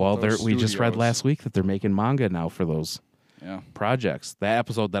roll. Well, with those we just read studios. last week that they're making manga now for those projects. That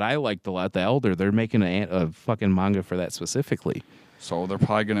episode that I liked a lot, The Elder, they're making a fucking manga for that specifically. So they're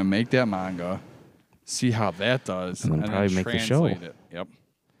probably gonna make that manga, see how that does, And then probably make the show. translate it. Yep.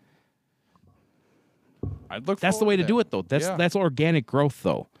 That's the way to do it, though. That's organic growth,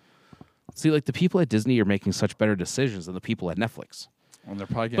 though. See, like the people at Disney are making such better decisions than the people at Netflix. And they're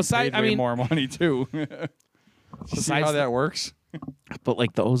probably getting paid way more money too. See how that works? But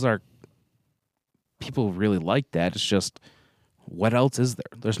like the Ozark, people really like that. It's just, what else is there?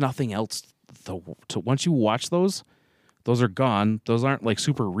 There's nothing else. Once you watch those are gone. Those aren't like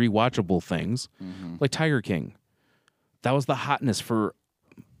super rewatchable things. Like Tiger King, that was the hotness for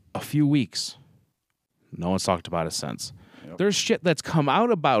a few weeks. No one's talked about it since. Yep. There's shit that's come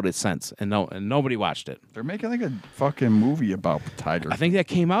out about it since, and nobody watched it. They're making like a fucking movie about Tiger. I think that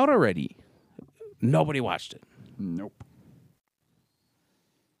came out already. Nobody watched it. Nope.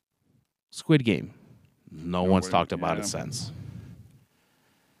 Squid Game. No one's talked about it since.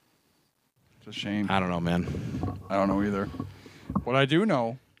 It's a shame. I don't know, man. I don't know either. What I do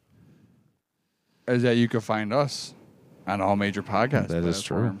know is that you can find us on all major podcast That is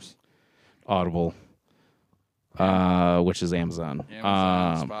true. platforms. Audible. Which is Amazon.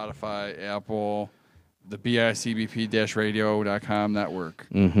 Spotify, Apple, the BICBP-radio.com network.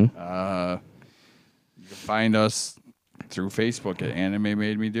 Mm-hmm. You can find us through Facebook at Anime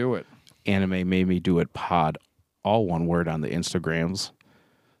Made Me Do It. Anime Made Me Do It pod. All one word on the Instagrams.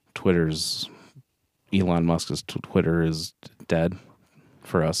 Elon Musk's Twitter is dead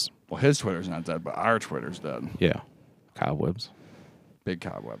for us. Well, his Twitter's not dead, but our Twitter's dead. Yeah. Cobwebs. Big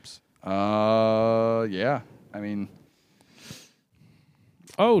cobwebs. Yeah. I mean,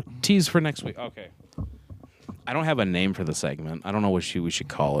 Oh, tease for next week. Okay. I don't have a name for the segment. I don't know what we should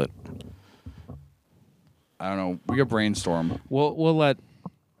call it. I don't know. We got brainstorm.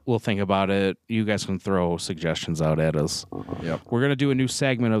 We'll think about it. You guys can throw suggestions out at us. Yep. We're gonna do a new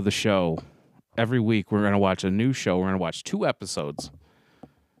segment of the show. Every week we're gonna watch a new show. We're gonna watch 2 episodes.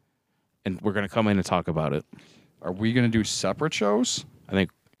 And we're gonna come in and talk about it. Are we going to do separate shows? I think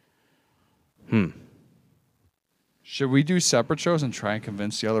Should we do separate shows and try and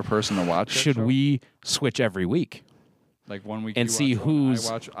convince the other person to watch it? should we switch every week? Like one week and you see watch one, who's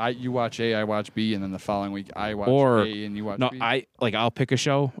you watch A, I watch B, and then the following week I watch or A and you watch B? I'll pick a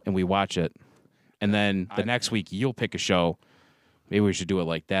show and we watch it. And then the next week you'll pick a show. Maybe we should do it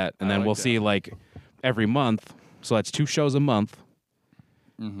like that. And then we'll see like every month. So that's 2 shows a month.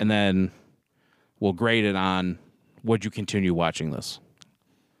 And then we'll grade it on would you continue watching this?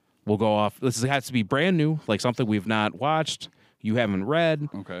 We'll go off. This has to be brand new, like something we've not watched, you haven't read.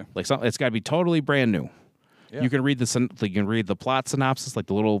 Okay. Like it's got to be totally brand new. Yeah. You can read the plot synopsis, like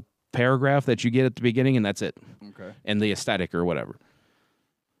the little paragraph that you get at the beginning, and that's it. Okay. And the aesthetic or whatever.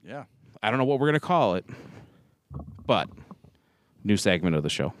 Yeah. I don't know what we're gonna call it, but new segment of the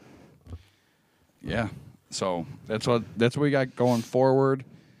show. Yeah. So that's what we got going forward.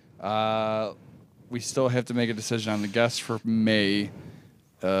 We still have to make a decision on the guest for May.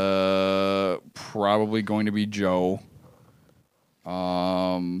 Probably going to be Joe.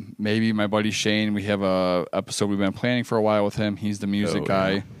 Maybe my buddy Shane. We have a episode we've been planning for a while with him. He's the music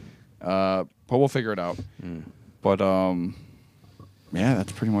guy. But we'll figure it out. But yeah,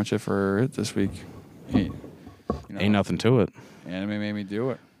 that's pretty much it for it this week. Ain't nothing to it. Anime Made Me Do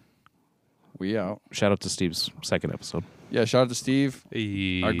It. We out. Shout out to Steve's second episode. Yeah, shout out to Steve,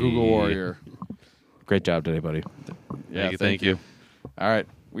 Hey. our Google warrior. Great job today, buddy. Yeah, Thank you. All right,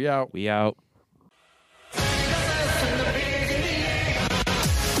 we out. We out.